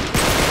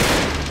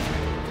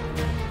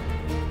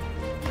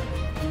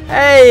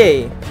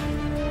 Hey!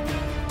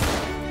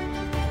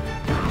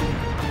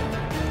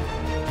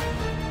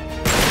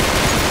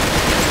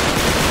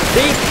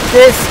 See,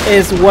 this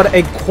is what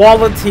a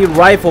quality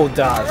rifle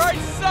does. All right,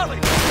 Sully!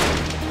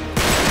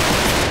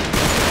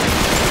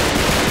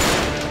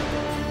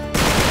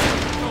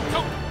 Go,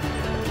 go.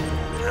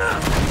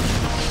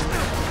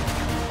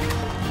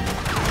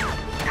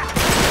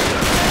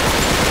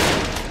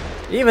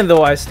 Even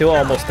though I still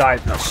almost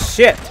died.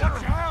 Shit!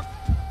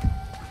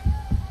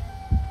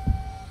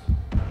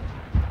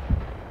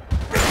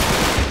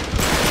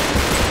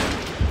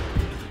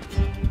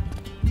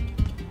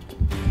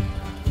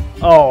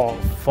 Oh,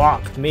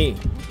 fuck me.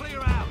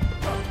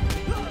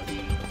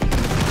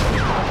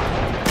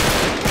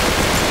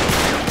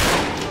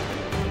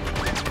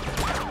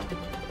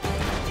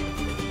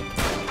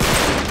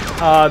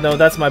 No,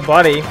 that's my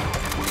buddy.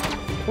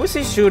 Who's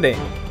he shooting?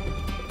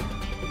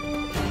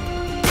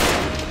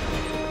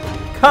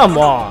 Come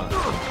on.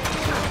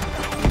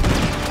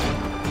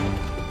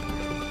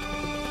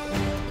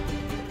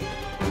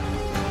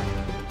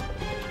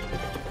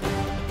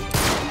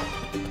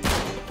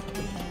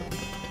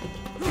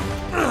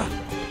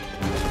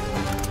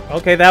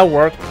 Okay, that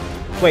worked.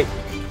 Wait,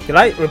 did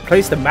I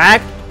replace the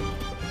mag?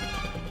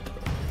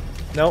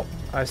 No,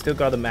 I still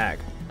got the mag.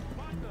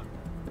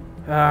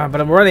 But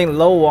I'm running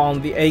low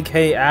on the AK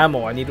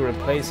ammo. I need to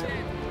replace it.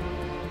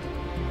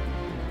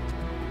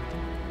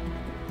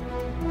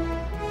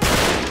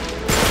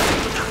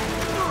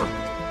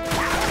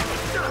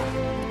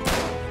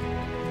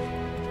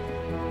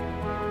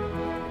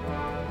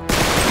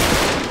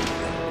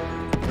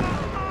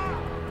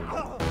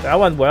 That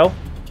went well.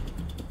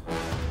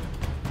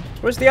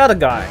 Where's the other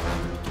guy?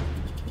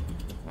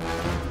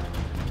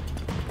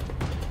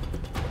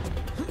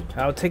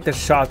 I'll take the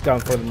shotgun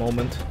for the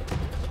moment.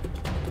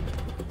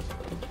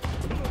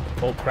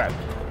 Oh crap.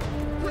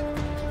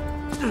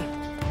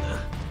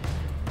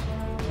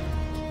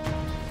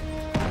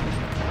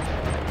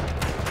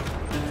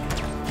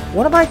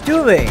 What am I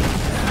doing?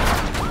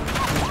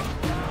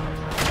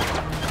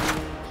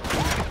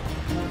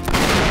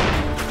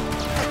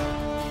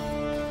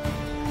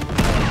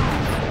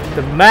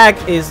 The mag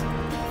is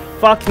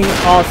fucking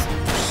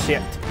awesome.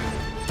 Shit.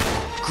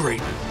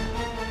 Great.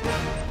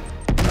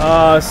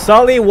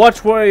 Sully,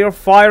 watch where you're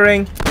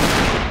firing.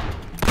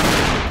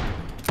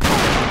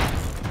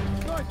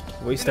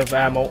 Waste of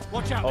ammo.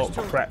 Oh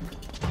crap.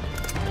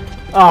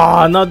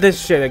 Ah, not this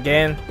shit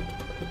again.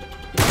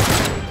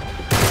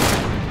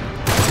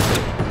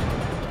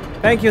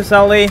 Thank you,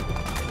 Sully.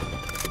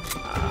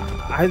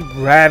 I'd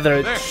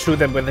rather shoot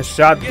them with a Get to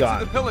shotgun.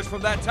 the pillars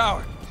from that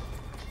tower.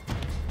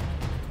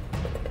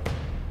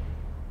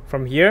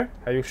 From here?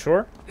 Are you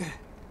sure?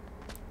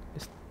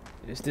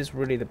 Is this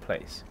really the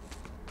place?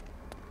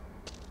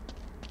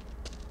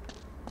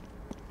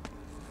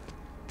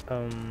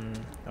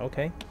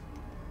 Okay.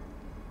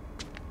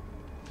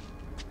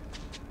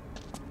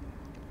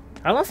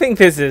 I don't think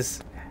this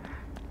is...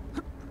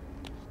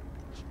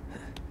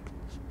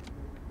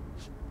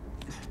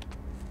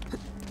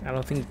 I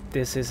don't think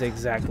this is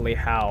exactly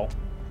how.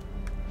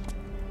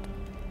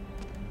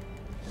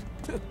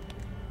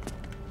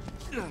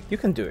 You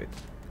can do it.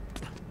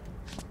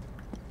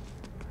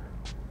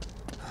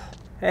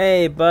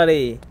 Hey,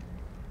 buddy.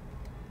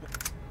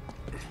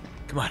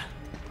 Come on.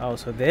 Oh,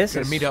 so this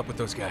Gotta is... meet up with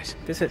those guys.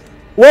 This is...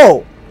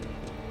 Whoa!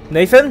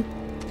 Nathan?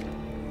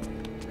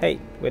 Hey,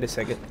 wait a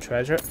second.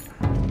 Treasure.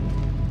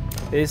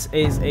 This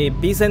is a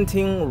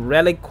Byzantine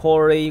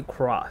reliquary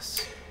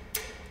cross.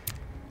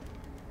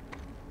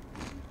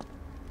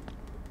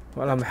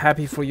 Well, I'm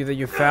happy for you that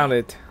you found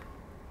it.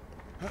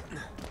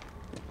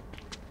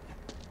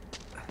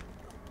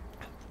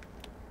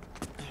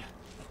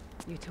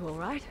 You two all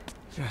right?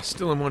 Yeah,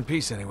 still in one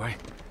piece anyway.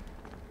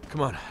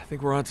 Come on, I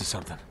think we're onto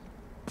something.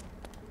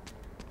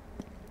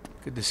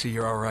 Good to see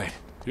you're all right.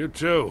 You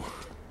too.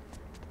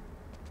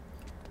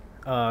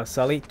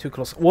 Sully, too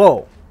close.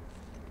 Whoa!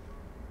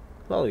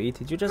 Chloe,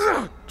 did you just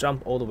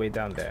jump all the way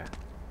down there?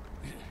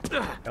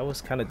 That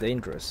was kind of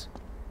dangerous.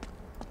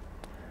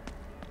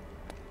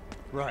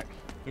 Right,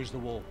 here's the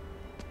wall.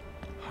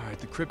 All right,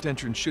 the crypt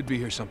entrance should be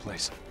here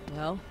someplace.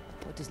 Well,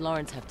 what does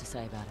Lawrence have to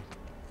say about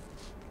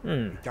it?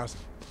 It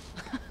doesn't.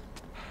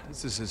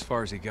 This is as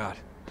far as he got.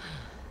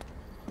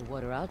 Well,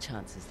 what are our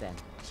chances then?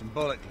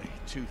 Symbolically,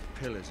 2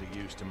 pillars are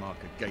used to mark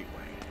a gateway.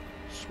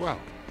 Swell.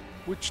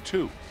 Which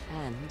two?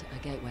 And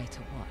a gateway to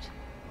what?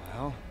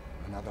 Well,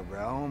 another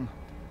realm,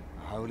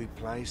 a holy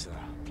place,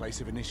 a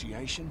place of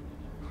initiation.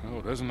 Oh,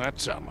 doesn't that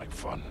sound like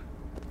fun?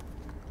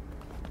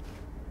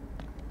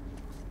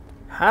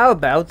 How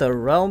about the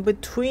realm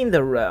between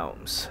the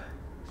realms?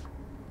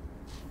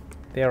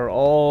 They are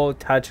all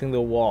touching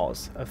the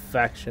walls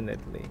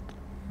affectionately.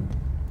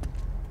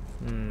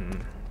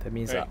 That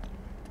means Hey,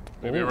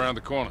 maybe around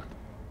the corner.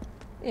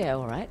 Yeah,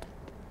 all right.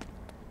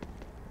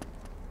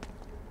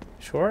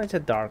 Sure, it's a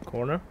dark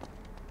corner.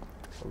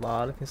 A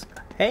lot of things.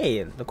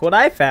 Hey, look what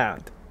I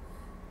found.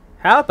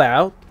 How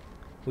about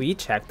we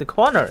check the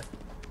corner?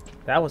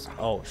 That was...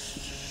 Oh,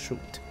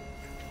 shoot.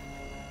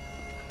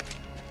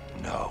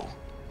 No.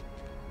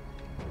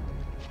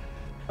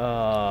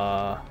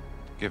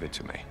 Give it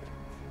to me.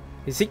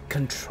 Is he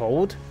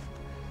controlled?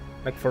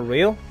 Like, for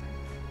real?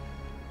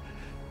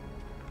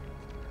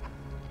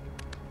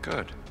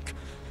 Good.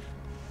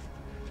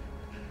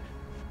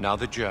 Now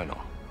the journal.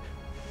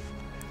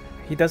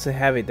 He doesn't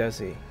have it, does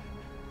he?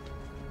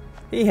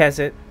 He has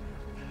it.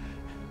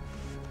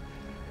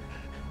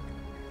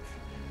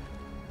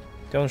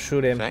 Don't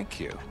shoot him. Thank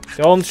you.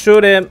 Don't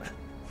shoot him.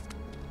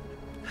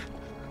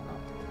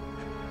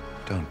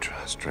 Don't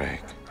trust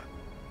Drake.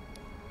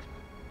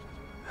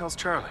 How's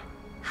Charlie?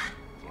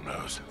 Who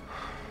knows?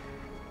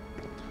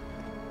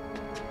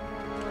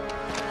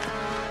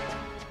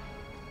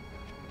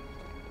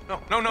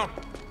 No.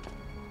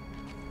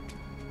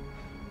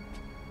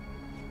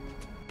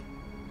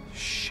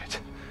 Shit.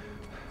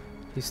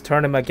 He's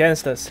turned him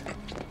against us.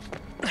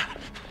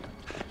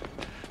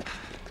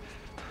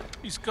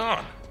 He's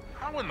gone.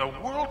 How in the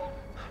world?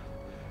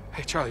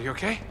 Hey, Charlie, you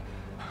okay?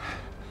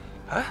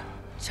 Huh?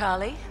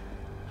 Charlie?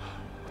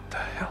 What the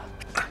hell?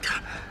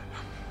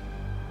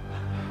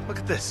 Look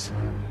at this.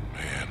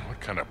 Man, what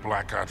kind of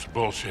Black Ops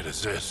bullshit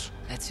is this?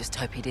 Let's just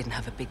hope he didn't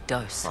have a big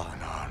dose. Oh,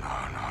 no.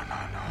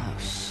 Oh,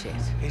 shit.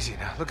 Easy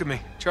now. Look at me.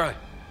 Charlie,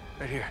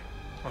 right here.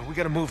 Well, we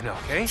gotta move now,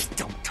 okay?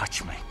 Don't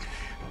touch me.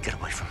 Get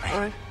away from me.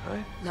 All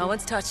right. No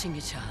one's touching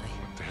you, Charlie.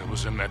 What the hell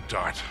was in that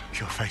dart?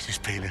 Your face is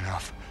peeling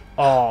off.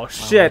 Oh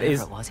shit! Whatever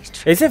Is it was,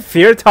 he's is it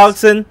fear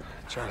toxin?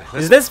 Charlie,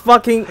 Is this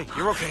fucking Hey,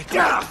 you're okay.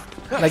 Hey,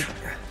 like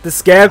the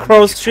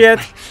Scarecrow's shit?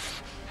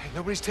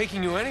 nobody's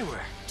taking you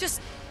anywhere.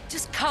 Just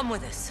come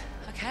with us,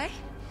 okay?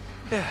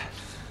 Yeah.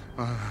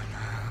 Oh,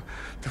 no.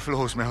 The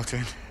floor's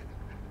melting.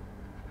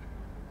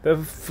 The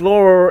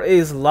floor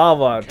is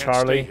lava, Can't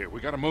Charlie. stay here.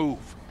 We gotta move.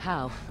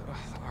 How?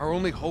 Our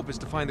only hope is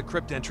to find the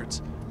crypt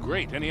entrance.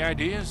 Great. Any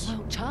ideas?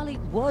 Well, Charlie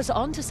was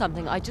onto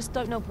something. I just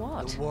don't know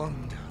what. The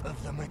wand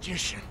of the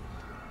magician.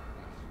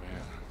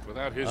 Man,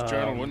 without his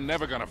journal, we're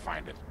never gonna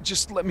find it.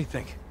 Just let me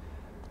think.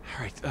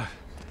 All right,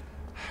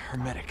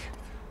 hermetic.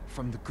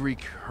 From the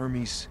Greek,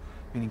 Hermes,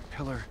 meaning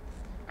pillar.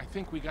 I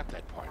think we got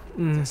that part.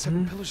 The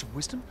 7 pillars of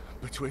wisdom?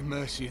 Between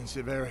mercy and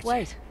severity.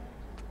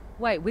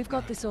 Wait, we've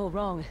got this all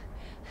wrong.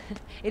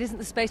 It isn't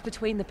the space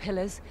between the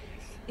pillars.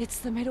 It's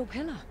the middle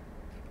pillar.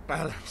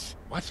 Balance.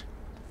 What?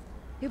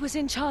 It was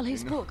in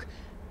Charlie's book.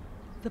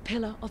 The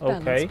pillar of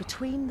Okay. balance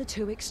between the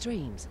 2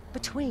 extremes.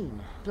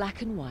 Between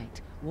black and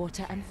white,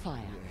 water and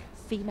fire,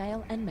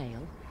 female and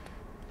male.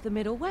 The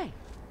middle way.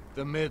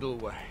 The middle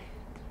way.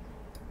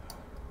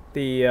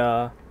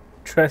 The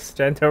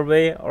transgender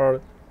way,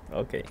 or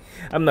okay,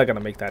 I'm not gonna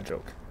make that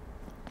joke.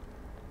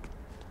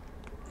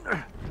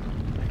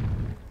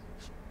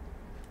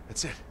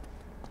 That's it.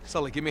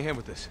 Sully, give me a hand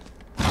with this.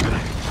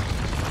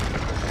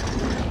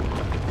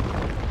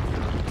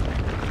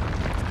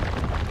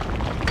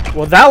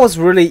 Well, that was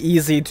really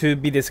easy to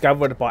be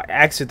discovered by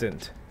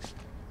accident.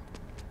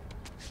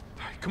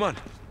 Come on.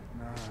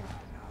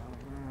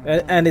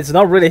 And it's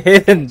not really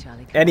hidden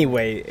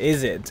anyway,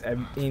 is it? I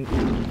mean,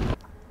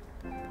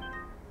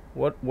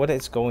 what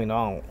is going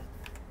on?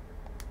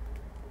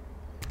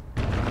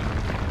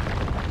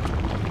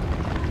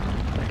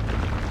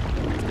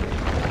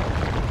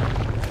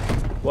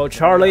 Well,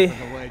 Charlie,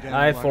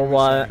 I for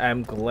one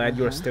am glad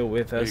you're still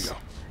with us.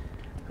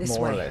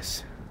 More or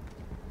less.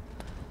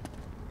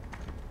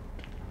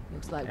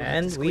 Like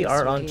and we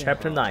are on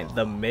chapter 9,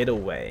 the middle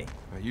way.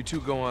 Right, you two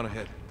go on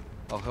ahead.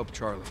 I'll help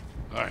Charlie.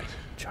 All right.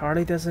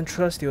 Charlie doesn't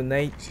trust you,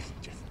 Nate.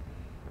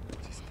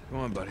 Come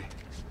on, buddy.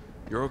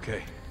 You're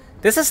okay.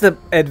 This is the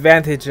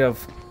advantage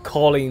of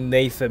calling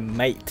Nathan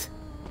mate,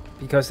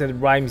 because it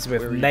rhymes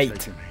with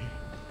Nate.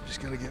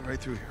 Just gotta get right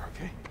through here,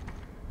 okay?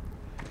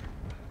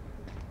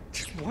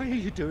 Just why are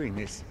you doing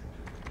this?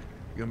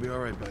 You're gonna be all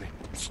right, buddy.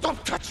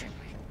 Stop touching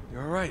me.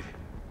 You're all right.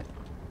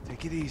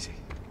 Take it easy.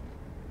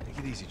 Take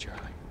it easy,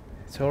 Charlie.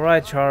 It's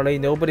alright, Charlie.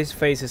 Nobody's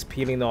face is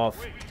peeling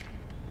off.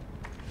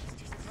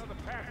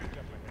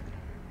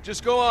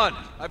 Just go on.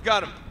 I've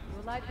got him.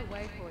 We'll light the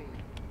way for you.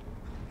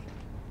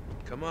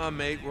 Come on,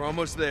 mate. We're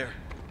almost there.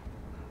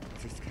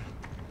 Just go.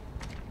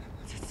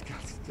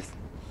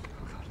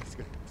 Oh God, let's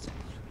go.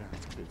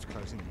 It's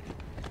closing.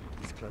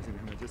 It's closing.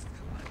 Just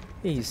come on.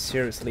 He's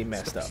seriously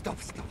messed up. Stop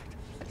it.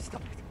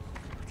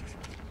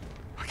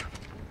 I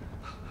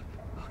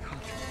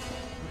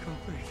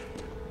can't breathe.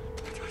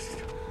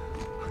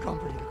 I can't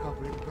breathe.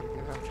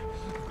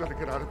 I've got to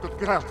get out. I've got to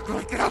get out. I've got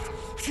to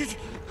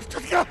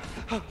get out.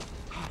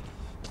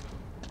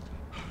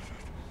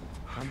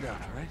 Calm down,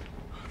 all right?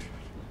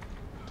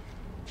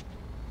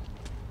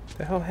 What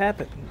the hell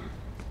happened?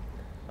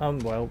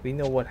 Well, we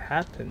know what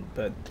happened,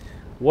 but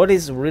what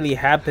is really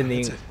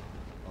happening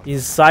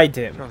inside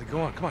him? Charlie, go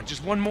on. Come on.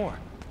 Just one more.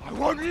 I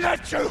won't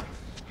let you.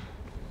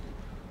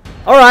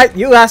 Alright,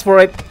 you asked for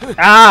it.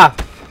 Ah!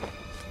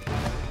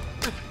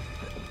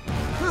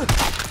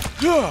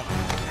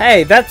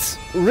 Hey, that's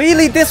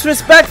really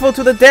disrespectful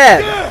to the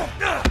dead.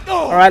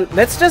 Alright,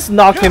 let's just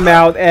knock him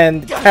out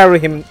and carry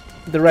him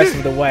the rest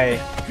of the way.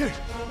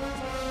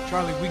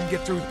 Charlie, we can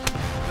get through.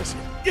 Listen.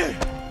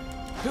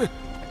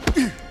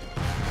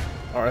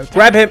 Alright,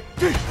 grab him.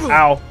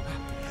 Ow.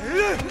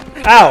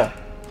 Ow.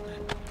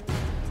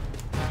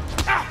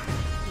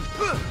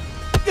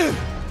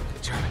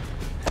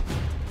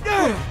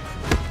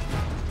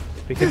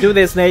 We can do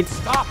this, Nate.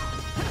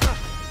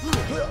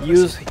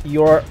 Use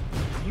your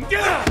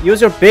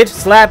bitch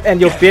slap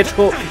and your bitch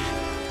hook.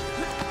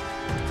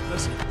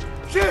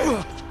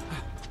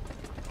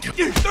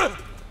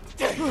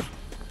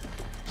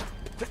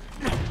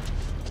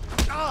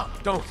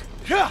 Don't.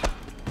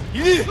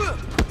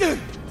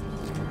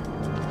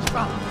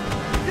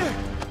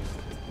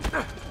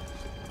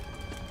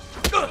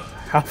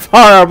 How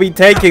far are we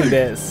taking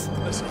this?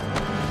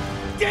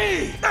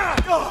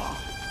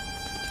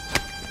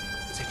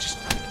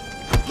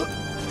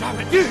 Stop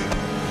it.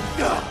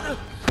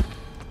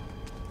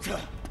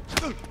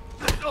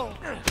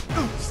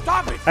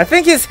 Stop it. I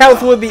think his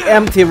health would be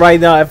empty right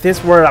now if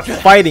this were a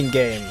fighting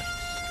game.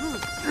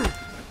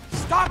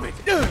 Stop it.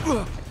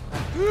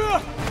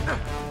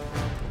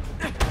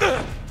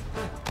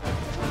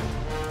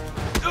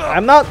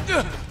 I'm not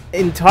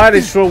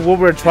entirely sure what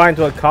we're trying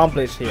to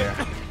accomplish here.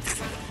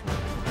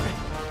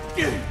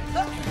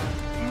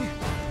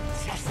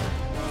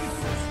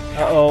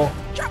 Uh-oh.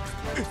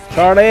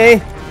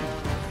 Charlie!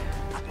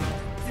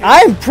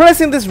 I'm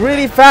pressing this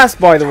really fast,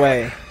 by the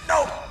way.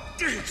 No!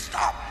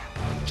 Stop!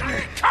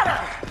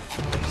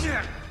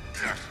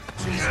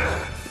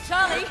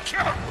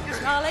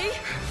 Charlie!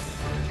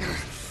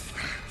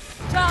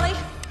 Charlie!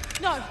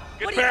 No!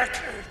 Get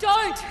back!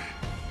 Don't!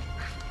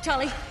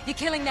 Charlie, you're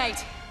killing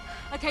Nate.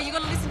 Okay, you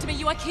gotta listen to me.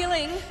 You are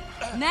killing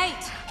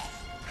Nate.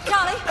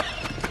 Charlie!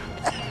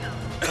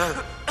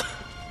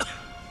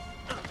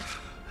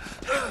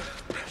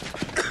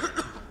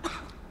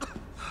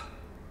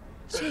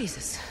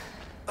 Jesus.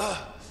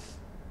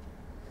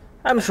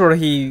 I'm sure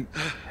he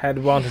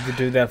had wanted to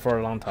do that for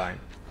a long time.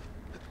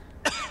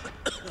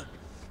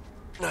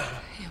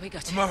 Here we go.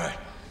 I'm all right.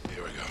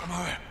 Here we go. I'm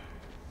all right.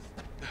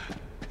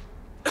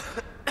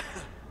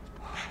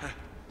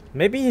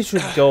 Maybe he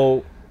should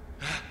go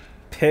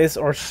piss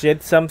or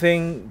shit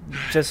something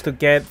just to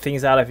get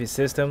things out of his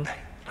system.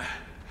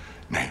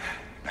 Nate,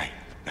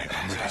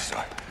 I'm really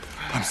sorry.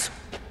 I'm sorry.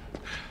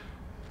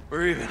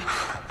 We're even.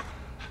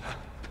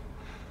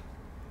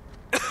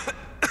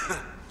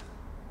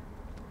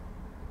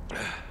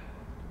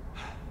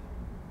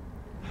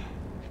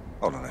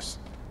 Hold on this.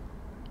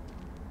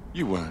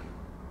 You weren't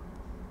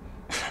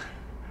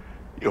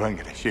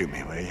gonna shoot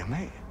me, were you,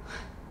 mate?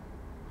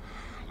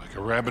 Like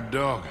a rabid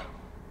dog.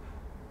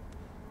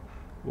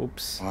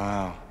 Whoops.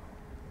 Wow.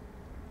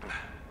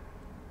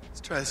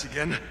 Let's try this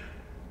again.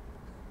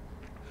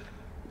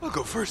 I'll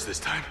go first this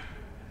time.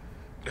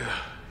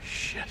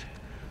 Shit.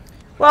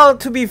 Well,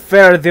 to be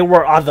fair, there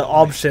were other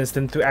options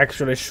than to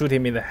actually shoot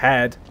him in the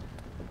head.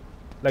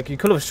 Like, you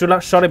could have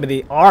shot him in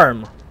the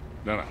arm.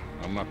 No,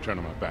 I'm I'm not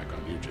turning my back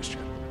on you just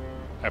yet.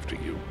 After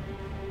you.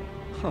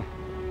 Huh.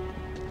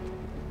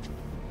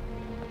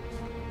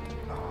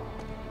 Oh,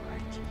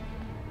 right.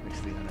 Next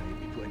thing I know,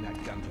 you'll be putting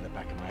that gun to the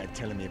back of my head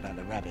telling me about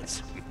the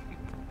rabbits.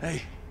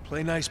 Hey,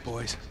 play nice,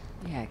 boys.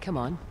 Yeah, come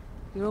on.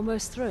 You're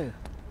almost through.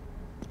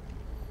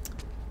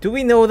 Do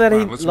we know that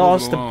he Let's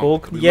lost the move along.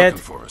 book They'll be yet?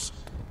 looking for us.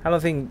 I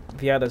don't think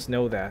the others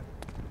know that.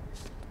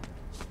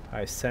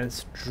 I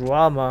sense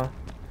drama.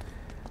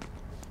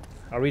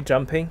 Are we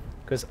jumping?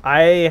 Because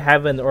I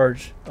have an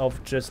urge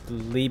of just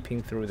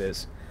leaping through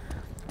this.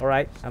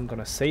 Alright, I'm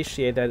gonna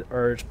satiate that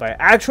urge by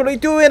actually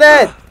doing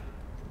it!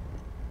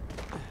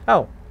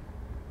 Oh.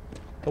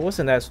 It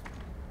wasn't as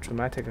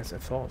dramatic as I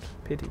thought.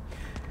 Pity.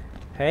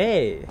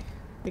 Hey,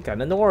 we got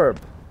an orb.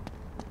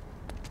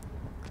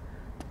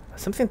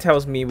 Something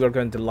tells me we're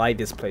going to light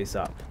this place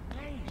up.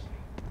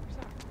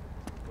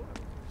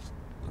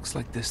 Looks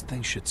like this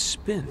thing should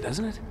spin,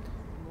 doesn't it?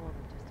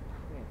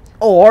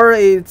 Or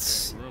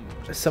it's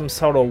some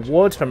sort of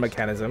water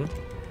mechanism.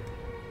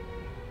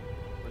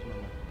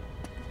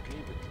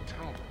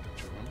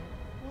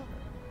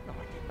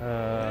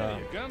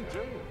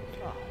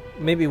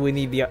 Maybe we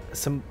need the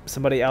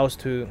somebody else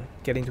to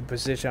get into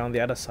position on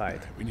the other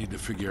side. We need to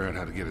figure out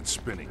how to get it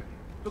spinning.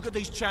 Look at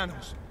these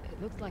channels. It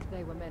looked like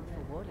they were meant for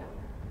water.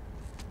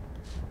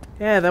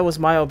 Yeah, that was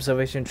my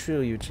observation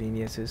too, you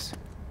geniuses.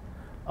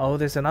 Oh,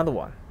 there's another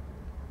one.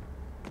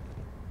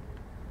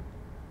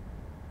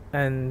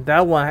 And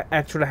that one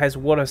actually has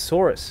water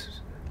source.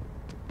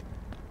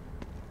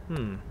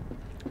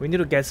 We need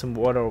to get some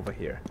water over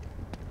here.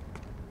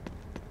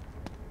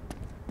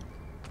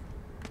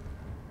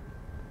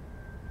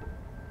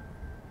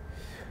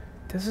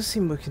 Doesn't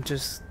seem we can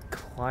just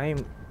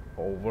climb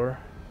over.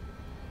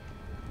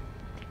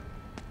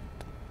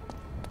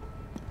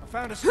 I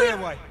found a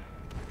stairway.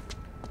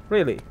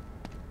 Really?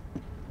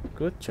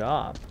 Good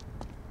job.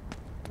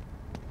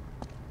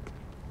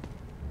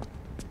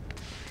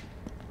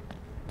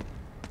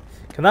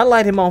 Can I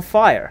light him on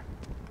fire?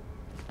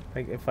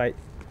 Like if I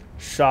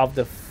shove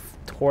the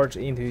torch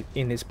in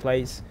his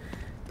place?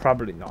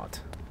 Probably not.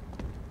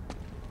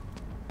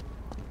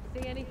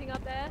 See anything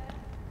up there?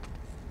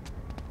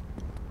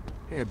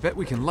 Hey, I bet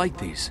we can light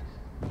these.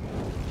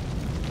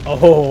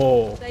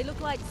 Oh. They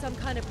look like some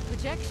kind of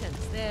projections.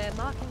 They're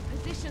marking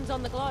positions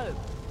on the globe.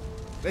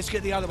 Let's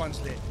get the other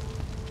ones lit.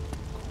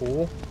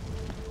 Cool.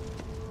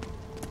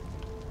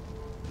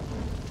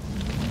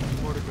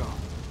 More to go.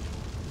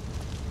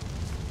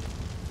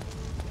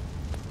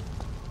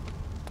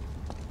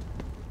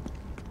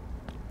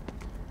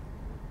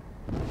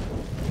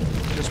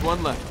 Just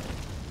one left.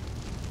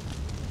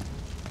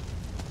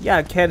 Yeah,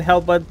 I can't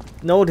help but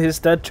notice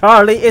that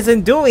Charlie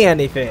isn't doing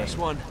anything. Next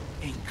one.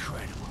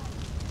 Incredible.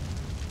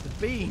 The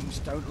beams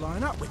don't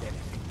line up with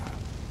anything,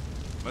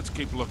 though. Let's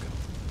keep looking.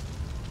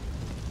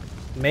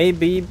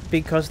 Maybe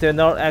because they're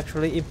not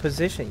actually in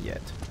position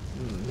yet.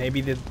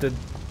 Maybe the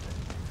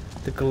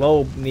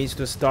globe needs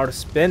to start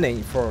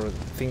spinning for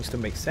things to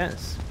make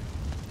sense.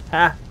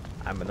 Ha!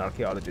 I'm an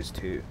archaeologist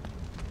too.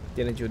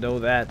 Didn't you know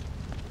that?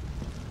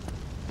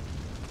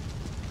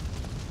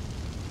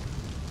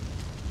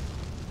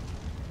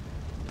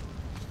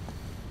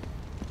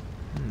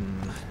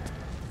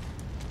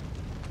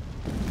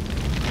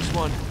 Next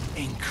one.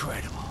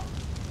 Incredible.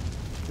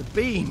 The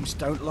beams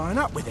don't line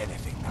up with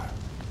anything, though.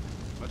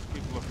 Let's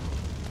keep looking.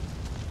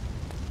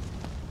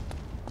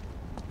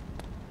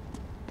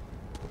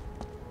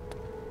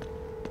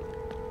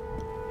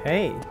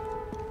 Hey.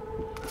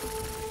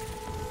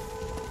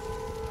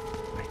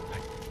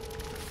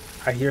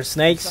 I hear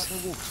snakes.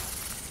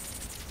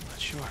 Not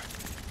sure.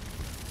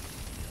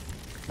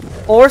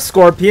 Or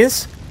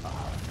scorpions.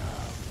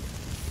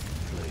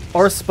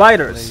 Or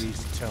spiders.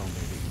 Please tell me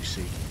that you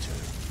see them too.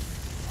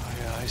 Oh,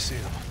 yeah, I see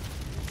them.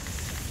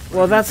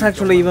 Well, that's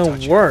actually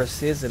even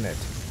worse, isn't it?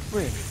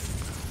 Really?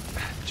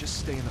 Just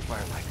stay in the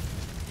firelight.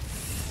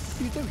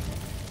 What are you doing?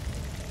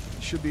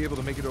 You should be able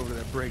to make it over to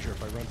that brazier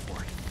if I run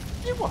for it.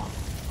 You what?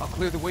 I'll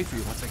clear the way for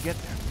you once I get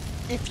there.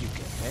 If you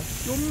get there,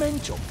 you're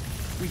mental.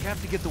 We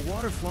have to get the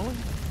water flowing.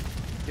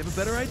 You have a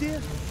better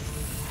idea?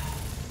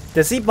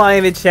 Does he by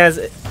any chance?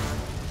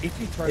 If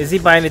you throw Is he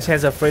by any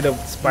chance afraid of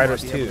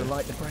spiders you might be able too? to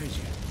light the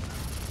brazier.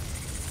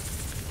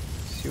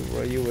 See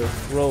where you will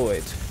throw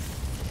it.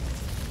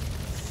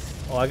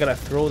 Oh, I gotta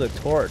throw the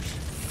torch.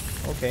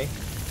 Okay.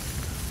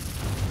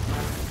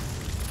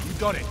 You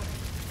got it.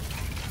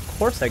 Of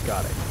course I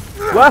got it.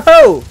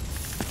 Whoa!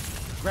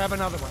 Grab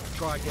another one.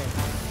 Try again.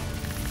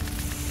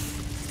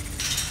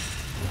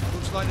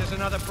 Looks like there's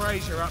another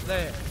brazier up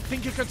there.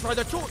 Think you can throw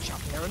the torch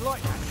up there and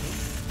light that?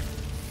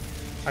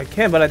 I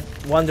can, but I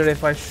wonder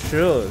if I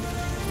should.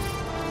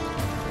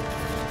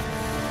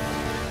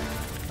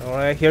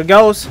 Alright, here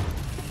goes.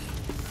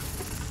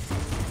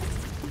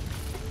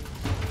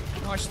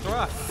 Nice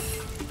throw.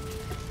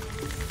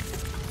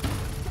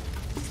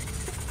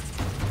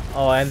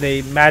 Oh, and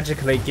they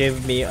magically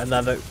give me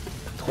another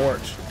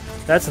torch.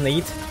 That's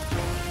neat.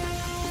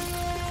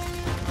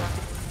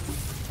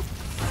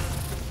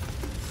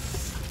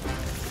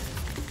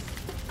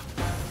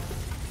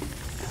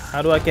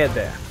 How do I get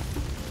there?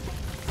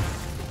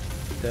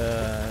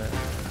 The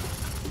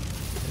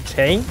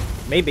chain?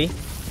 Maybe.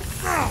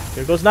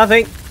 Here goes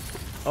nothing.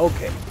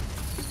 Okay.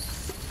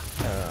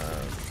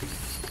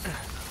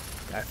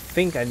 I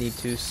think I need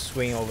to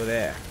swing over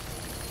there.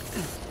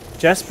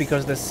 Just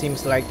because that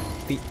seems like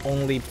the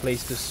only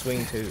place to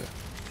swing to.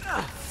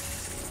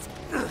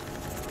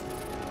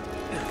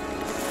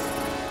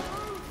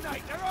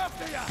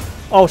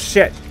 Oh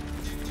shit!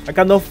 I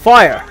got no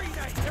fire!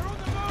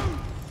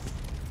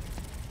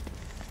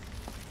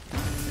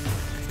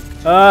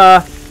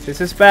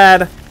 This is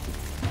bad.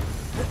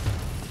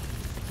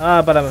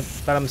 But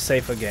I'm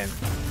safe again.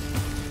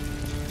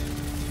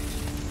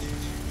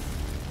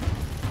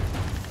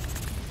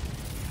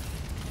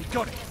 You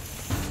got it.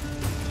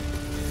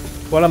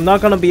 Well, I'm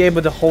not gonna be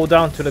able to hold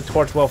on to the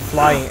torch while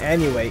flying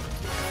anyway.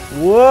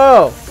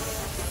 Whoa!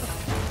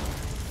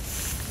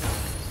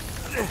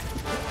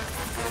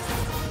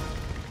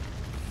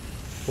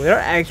 Were there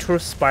actual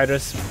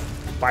spiders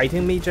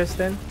biting me just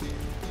then?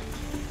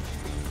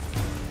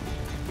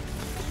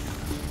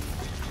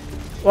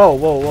 Whoa,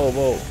 whoa, whoa,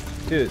 whoa.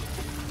 Dude.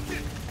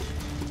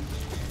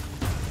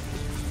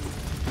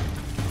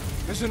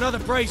 There's another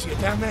brazier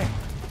down there.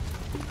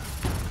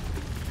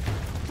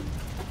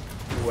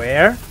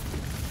 Where?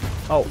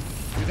 Oh.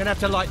 You're gonna have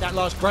to light that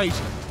last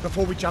brazier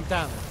before we jump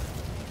down.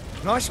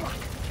 Nice one.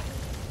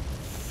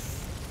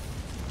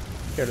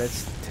 Here,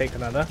 let's take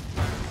another.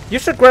 You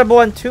should grab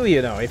one too,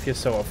 you know, if you're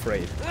so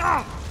afraid.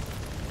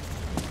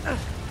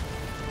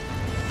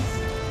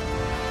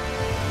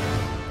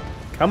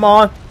 Come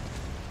on.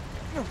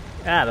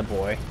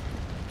 Attaboy.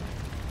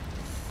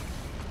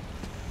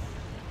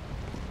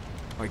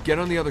 Alright, get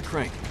on the other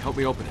crank. Help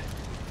me open it.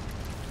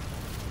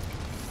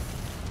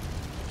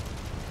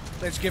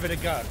 Let's give it a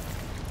go.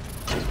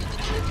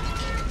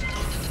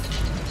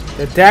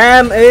 The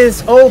dam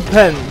is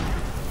open.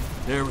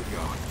 There we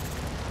go.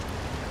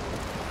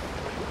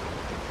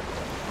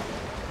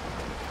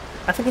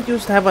 I think it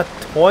used to have a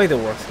toy that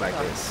works like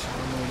this.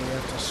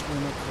 What's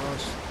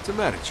the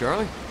matter,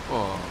 Charlie?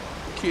 Oh,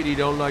 kitty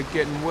don't like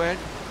getting wet.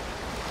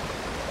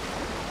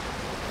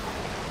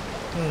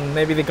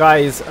 Maybe the guy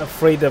is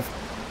afraid of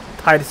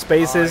tight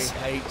spaces,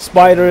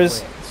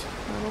 spiders,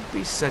 Don't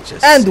be such a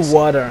and sissy.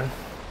 water.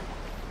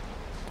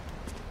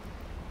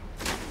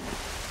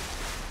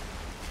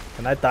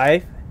 Can I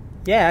dive?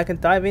 Yeah, I can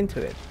dive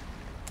into it.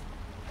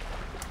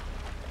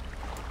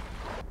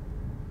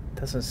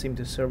 Doesn't seem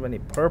to serve any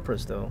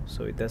purpose though,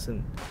 so it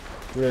doesn't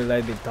really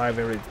let me dive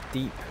very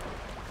deep.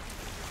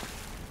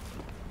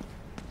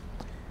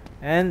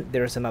 And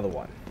there's another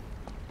one.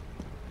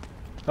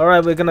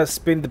 Alright, we're gonna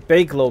spin the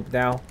Bay Globe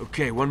now.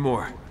 Okay, one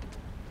more.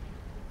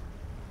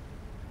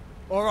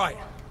 All right,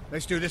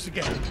 let's do this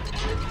again.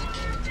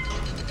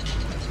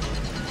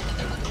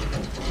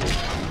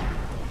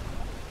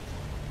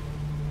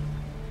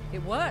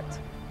 It worked.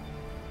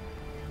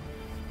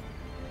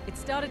 It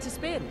started to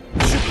spin.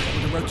 Should be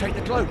able to rotate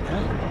the globe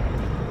now.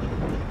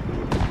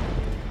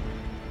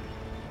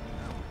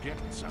 Now we're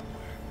getting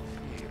somewhere.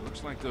 Hey, it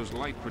looks like those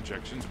light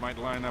projections might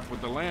line up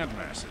with the land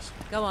masses.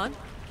 Go on,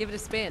 give it a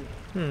spin.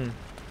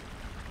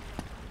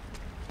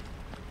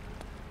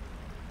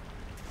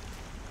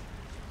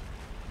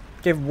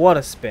 Give what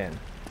a spin?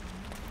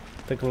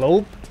 The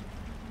globe?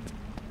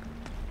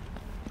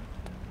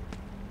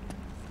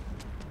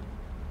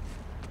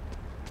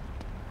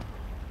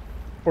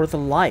 Or the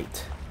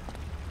light?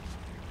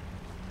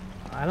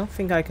 I don't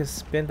think I can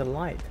spin the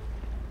light.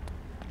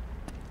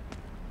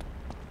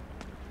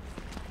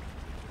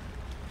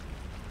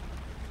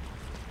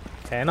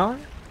 Can I?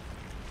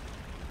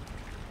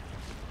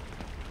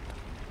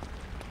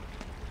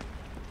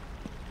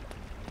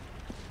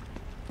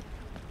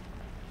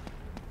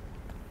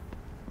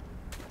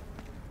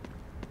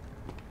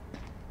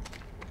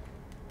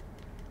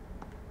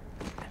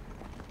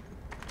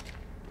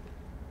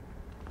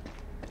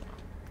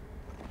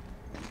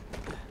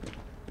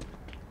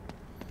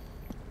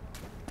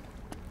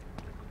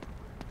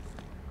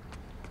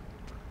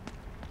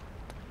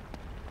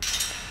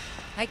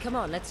 Hey, come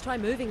on, let's try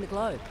moving the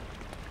globe.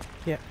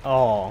 Yeah.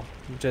 Oh,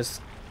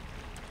 just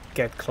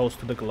get close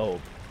to the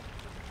globe.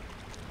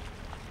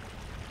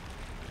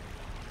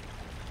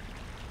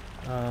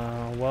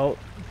 Well,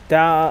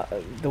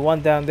 the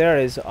one down there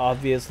is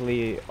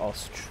obviously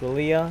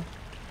Australia.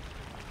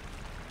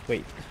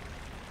 Wait,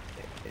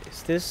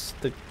 is this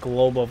the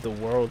globe of the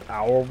world?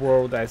 Our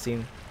world, as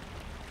in?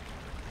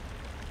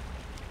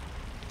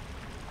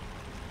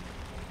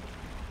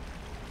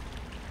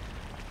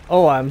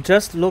 Oh, I'm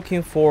just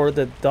looking for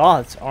the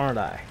dots, aren't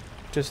I?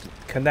 Just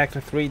connect the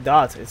 3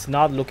 dots. It's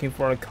not looking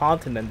for a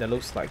continent that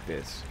looks like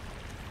this.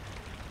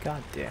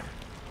 God damn.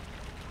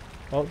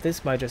 Well,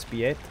 this might just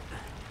be it.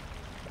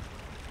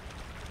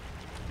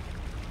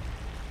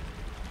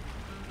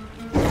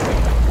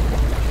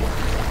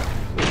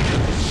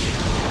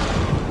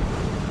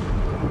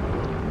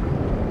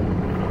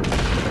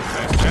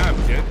 Nice job,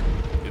 kid.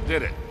 You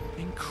did it.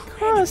 Incredible. Of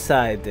course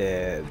I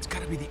did. It's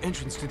gotta be the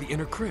entrance to the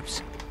inner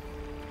crypts.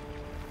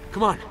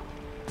 Come on.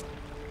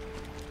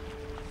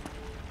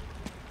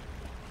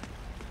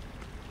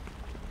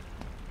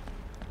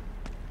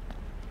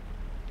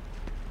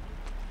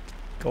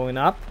 Going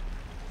up?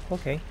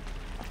 Okay.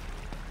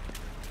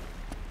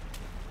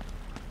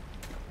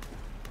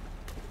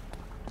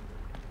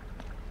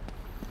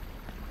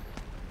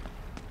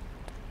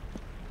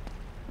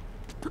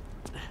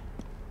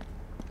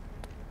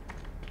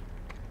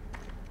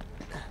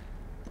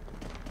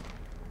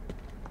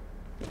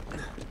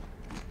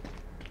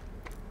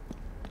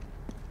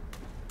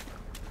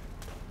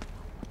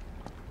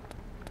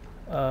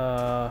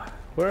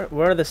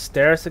 Where are the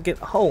stairs again?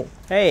 Oh,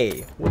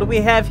 hey, what do we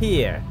have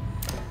here?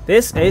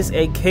 This is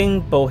a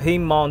King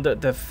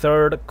Bohemond the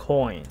Third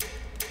coin.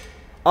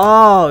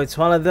 Oh, it's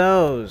one of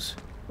those.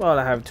 Well,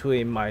 I have two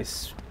in my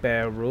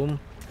spare room.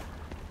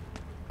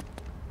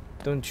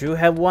 Don't you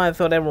have one? I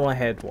thought everyone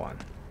had one.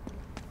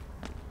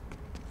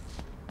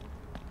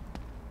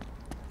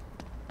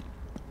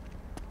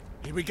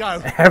 Here we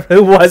go.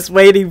 Everyone's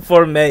waiting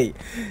for me.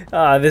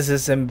 This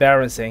is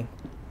embarrassing.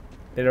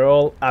 They're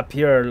all up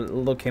here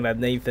looking at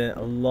Nathan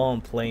alone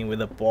playing with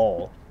a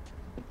ball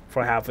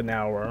for half an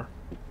hour.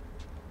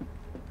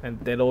 And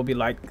they'll all be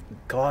like,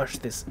 gosh,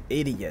 this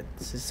idiot.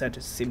 This is such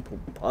a simple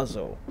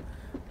puzzle.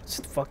 It's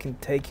fucking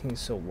taking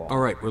so long.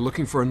 Alright, we're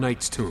looking for a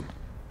knight's tomb.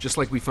 Just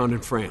like we found in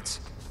France.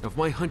 Now, if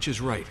my hunch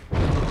is right,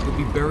 he'll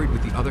be buried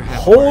with the other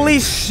half. Holy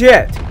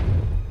shit!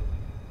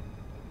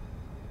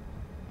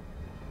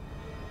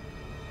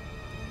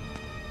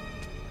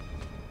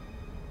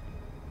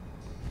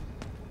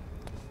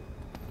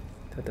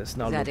 That does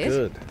not look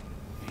good.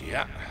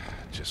 Yeah,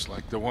 just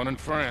like the one in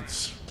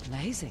France.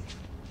 Amazing.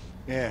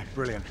 Yeah,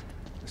 brilliant.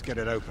 Let's get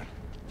it open.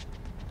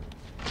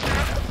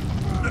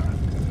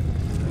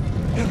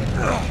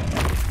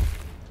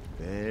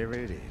 There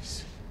it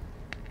is.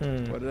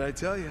 What did I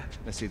tell you?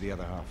 Let's see the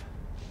other half.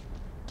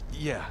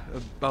 Yeah,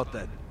 about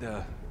that.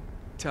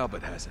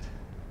 Talbot has it.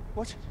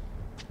 What?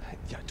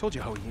 Yeah, I told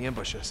you how he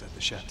ambushed us at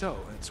the chateau.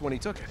 That's when he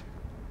took it.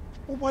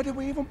 Well, why did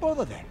we even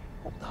bother then?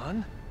 Hold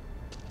on.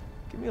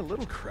 Give me a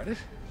little credit.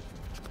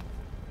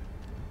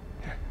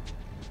 Here.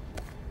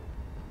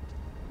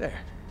 There.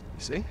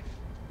 You see?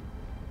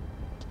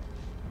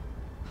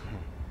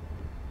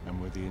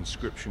 And with the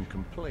inscription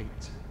complete,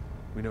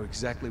 we know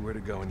exactly where to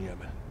go in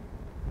Yemen.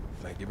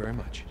 Thank you very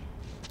much.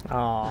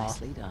 Aww.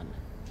 Nicely done.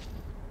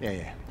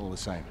 Yeah, all the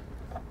same.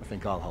 I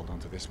think I'll hold on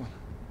to this one.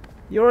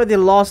 You already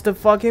lost the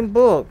fucking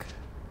book.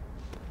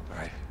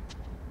 Alright,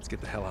 let's get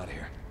the hell out of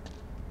here.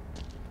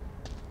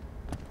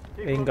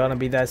 Ain't gonna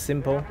be that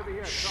simple.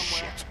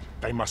 Shit,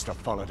 they must have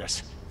followed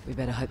us. We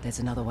better hope there's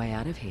another way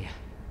out of here.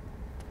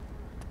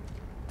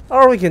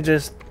 Or we can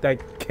just,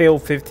 like, kill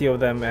 50 of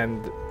them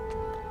and...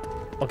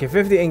 Okay,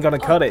 50 ain't gonna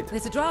cut it.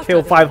 There's a draft Kill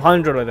over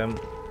 500 of them.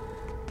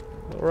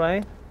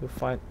 Alright,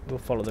 we'll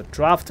follow the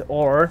draft,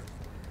 or...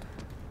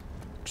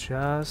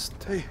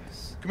 Just... Hey,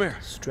 come here.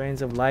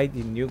 Strains of light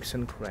in nooks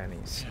and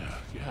crannies.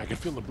 Yeah, I can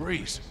feel the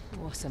breeze.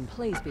 Awesome.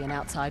 Please be an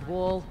outside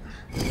wall.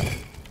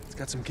 It's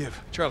got some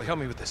give. Charlie, help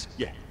me with this.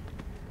 Yeah.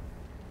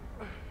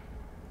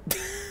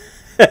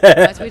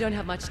 Guys, we don't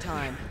have much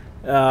time.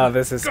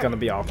 This is gonna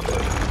be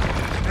awkward.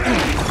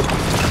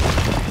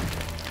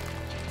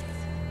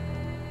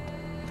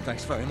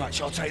 Thanks very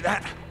much, I'll take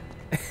that.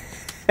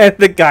 And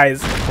the guy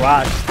is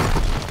crushed.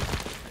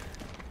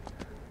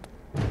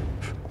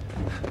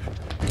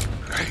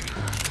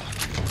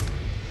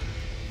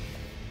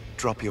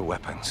 Drop your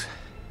weapons.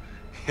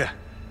 Yeah,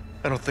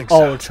 I don't think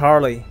Oh, so.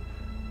 Charlie.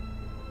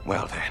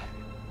 Well then,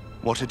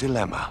 what a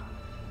dilemma.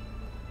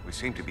 We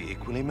seem to be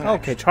equally matched.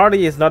 Okay,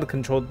 Charlie is not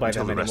controlled by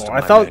Until them the rest anymore.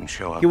 of I my thought men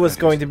show up, he was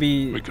that going is. to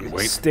be We can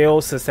wait.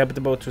 still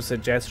susceptible to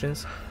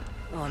suggestions.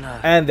 Oh no.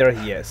 And there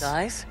he is.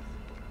 Guys?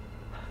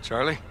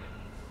 Charlie?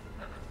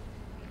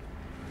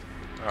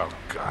 Oh,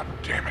 god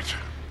damn it.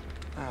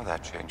 Oh,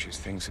 that changes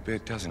things a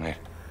bit, doesn't it?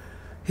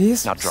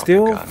 He's Now drop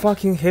still your guns.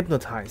 fucking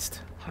hypnotized.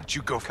 Why don't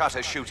you go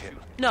Carter, shoot him.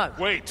 No.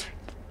 Wait.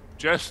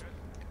 Just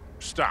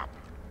stop.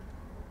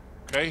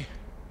 Okay?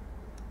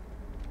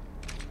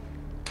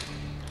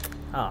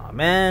 Aw,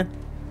 man.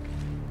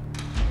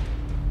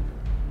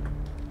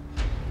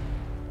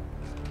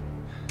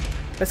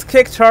 Let's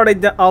kick Charlie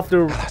off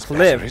the cliff.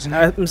 better, isn't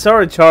it? I'm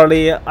sorry,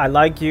 Charlie. I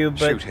like you, but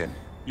Shoot him.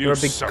 you're You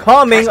son of a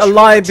becoming a bitch.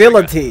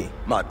 liability.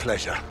 My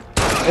pleasure.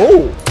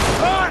 Oh.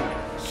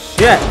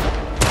 Shit.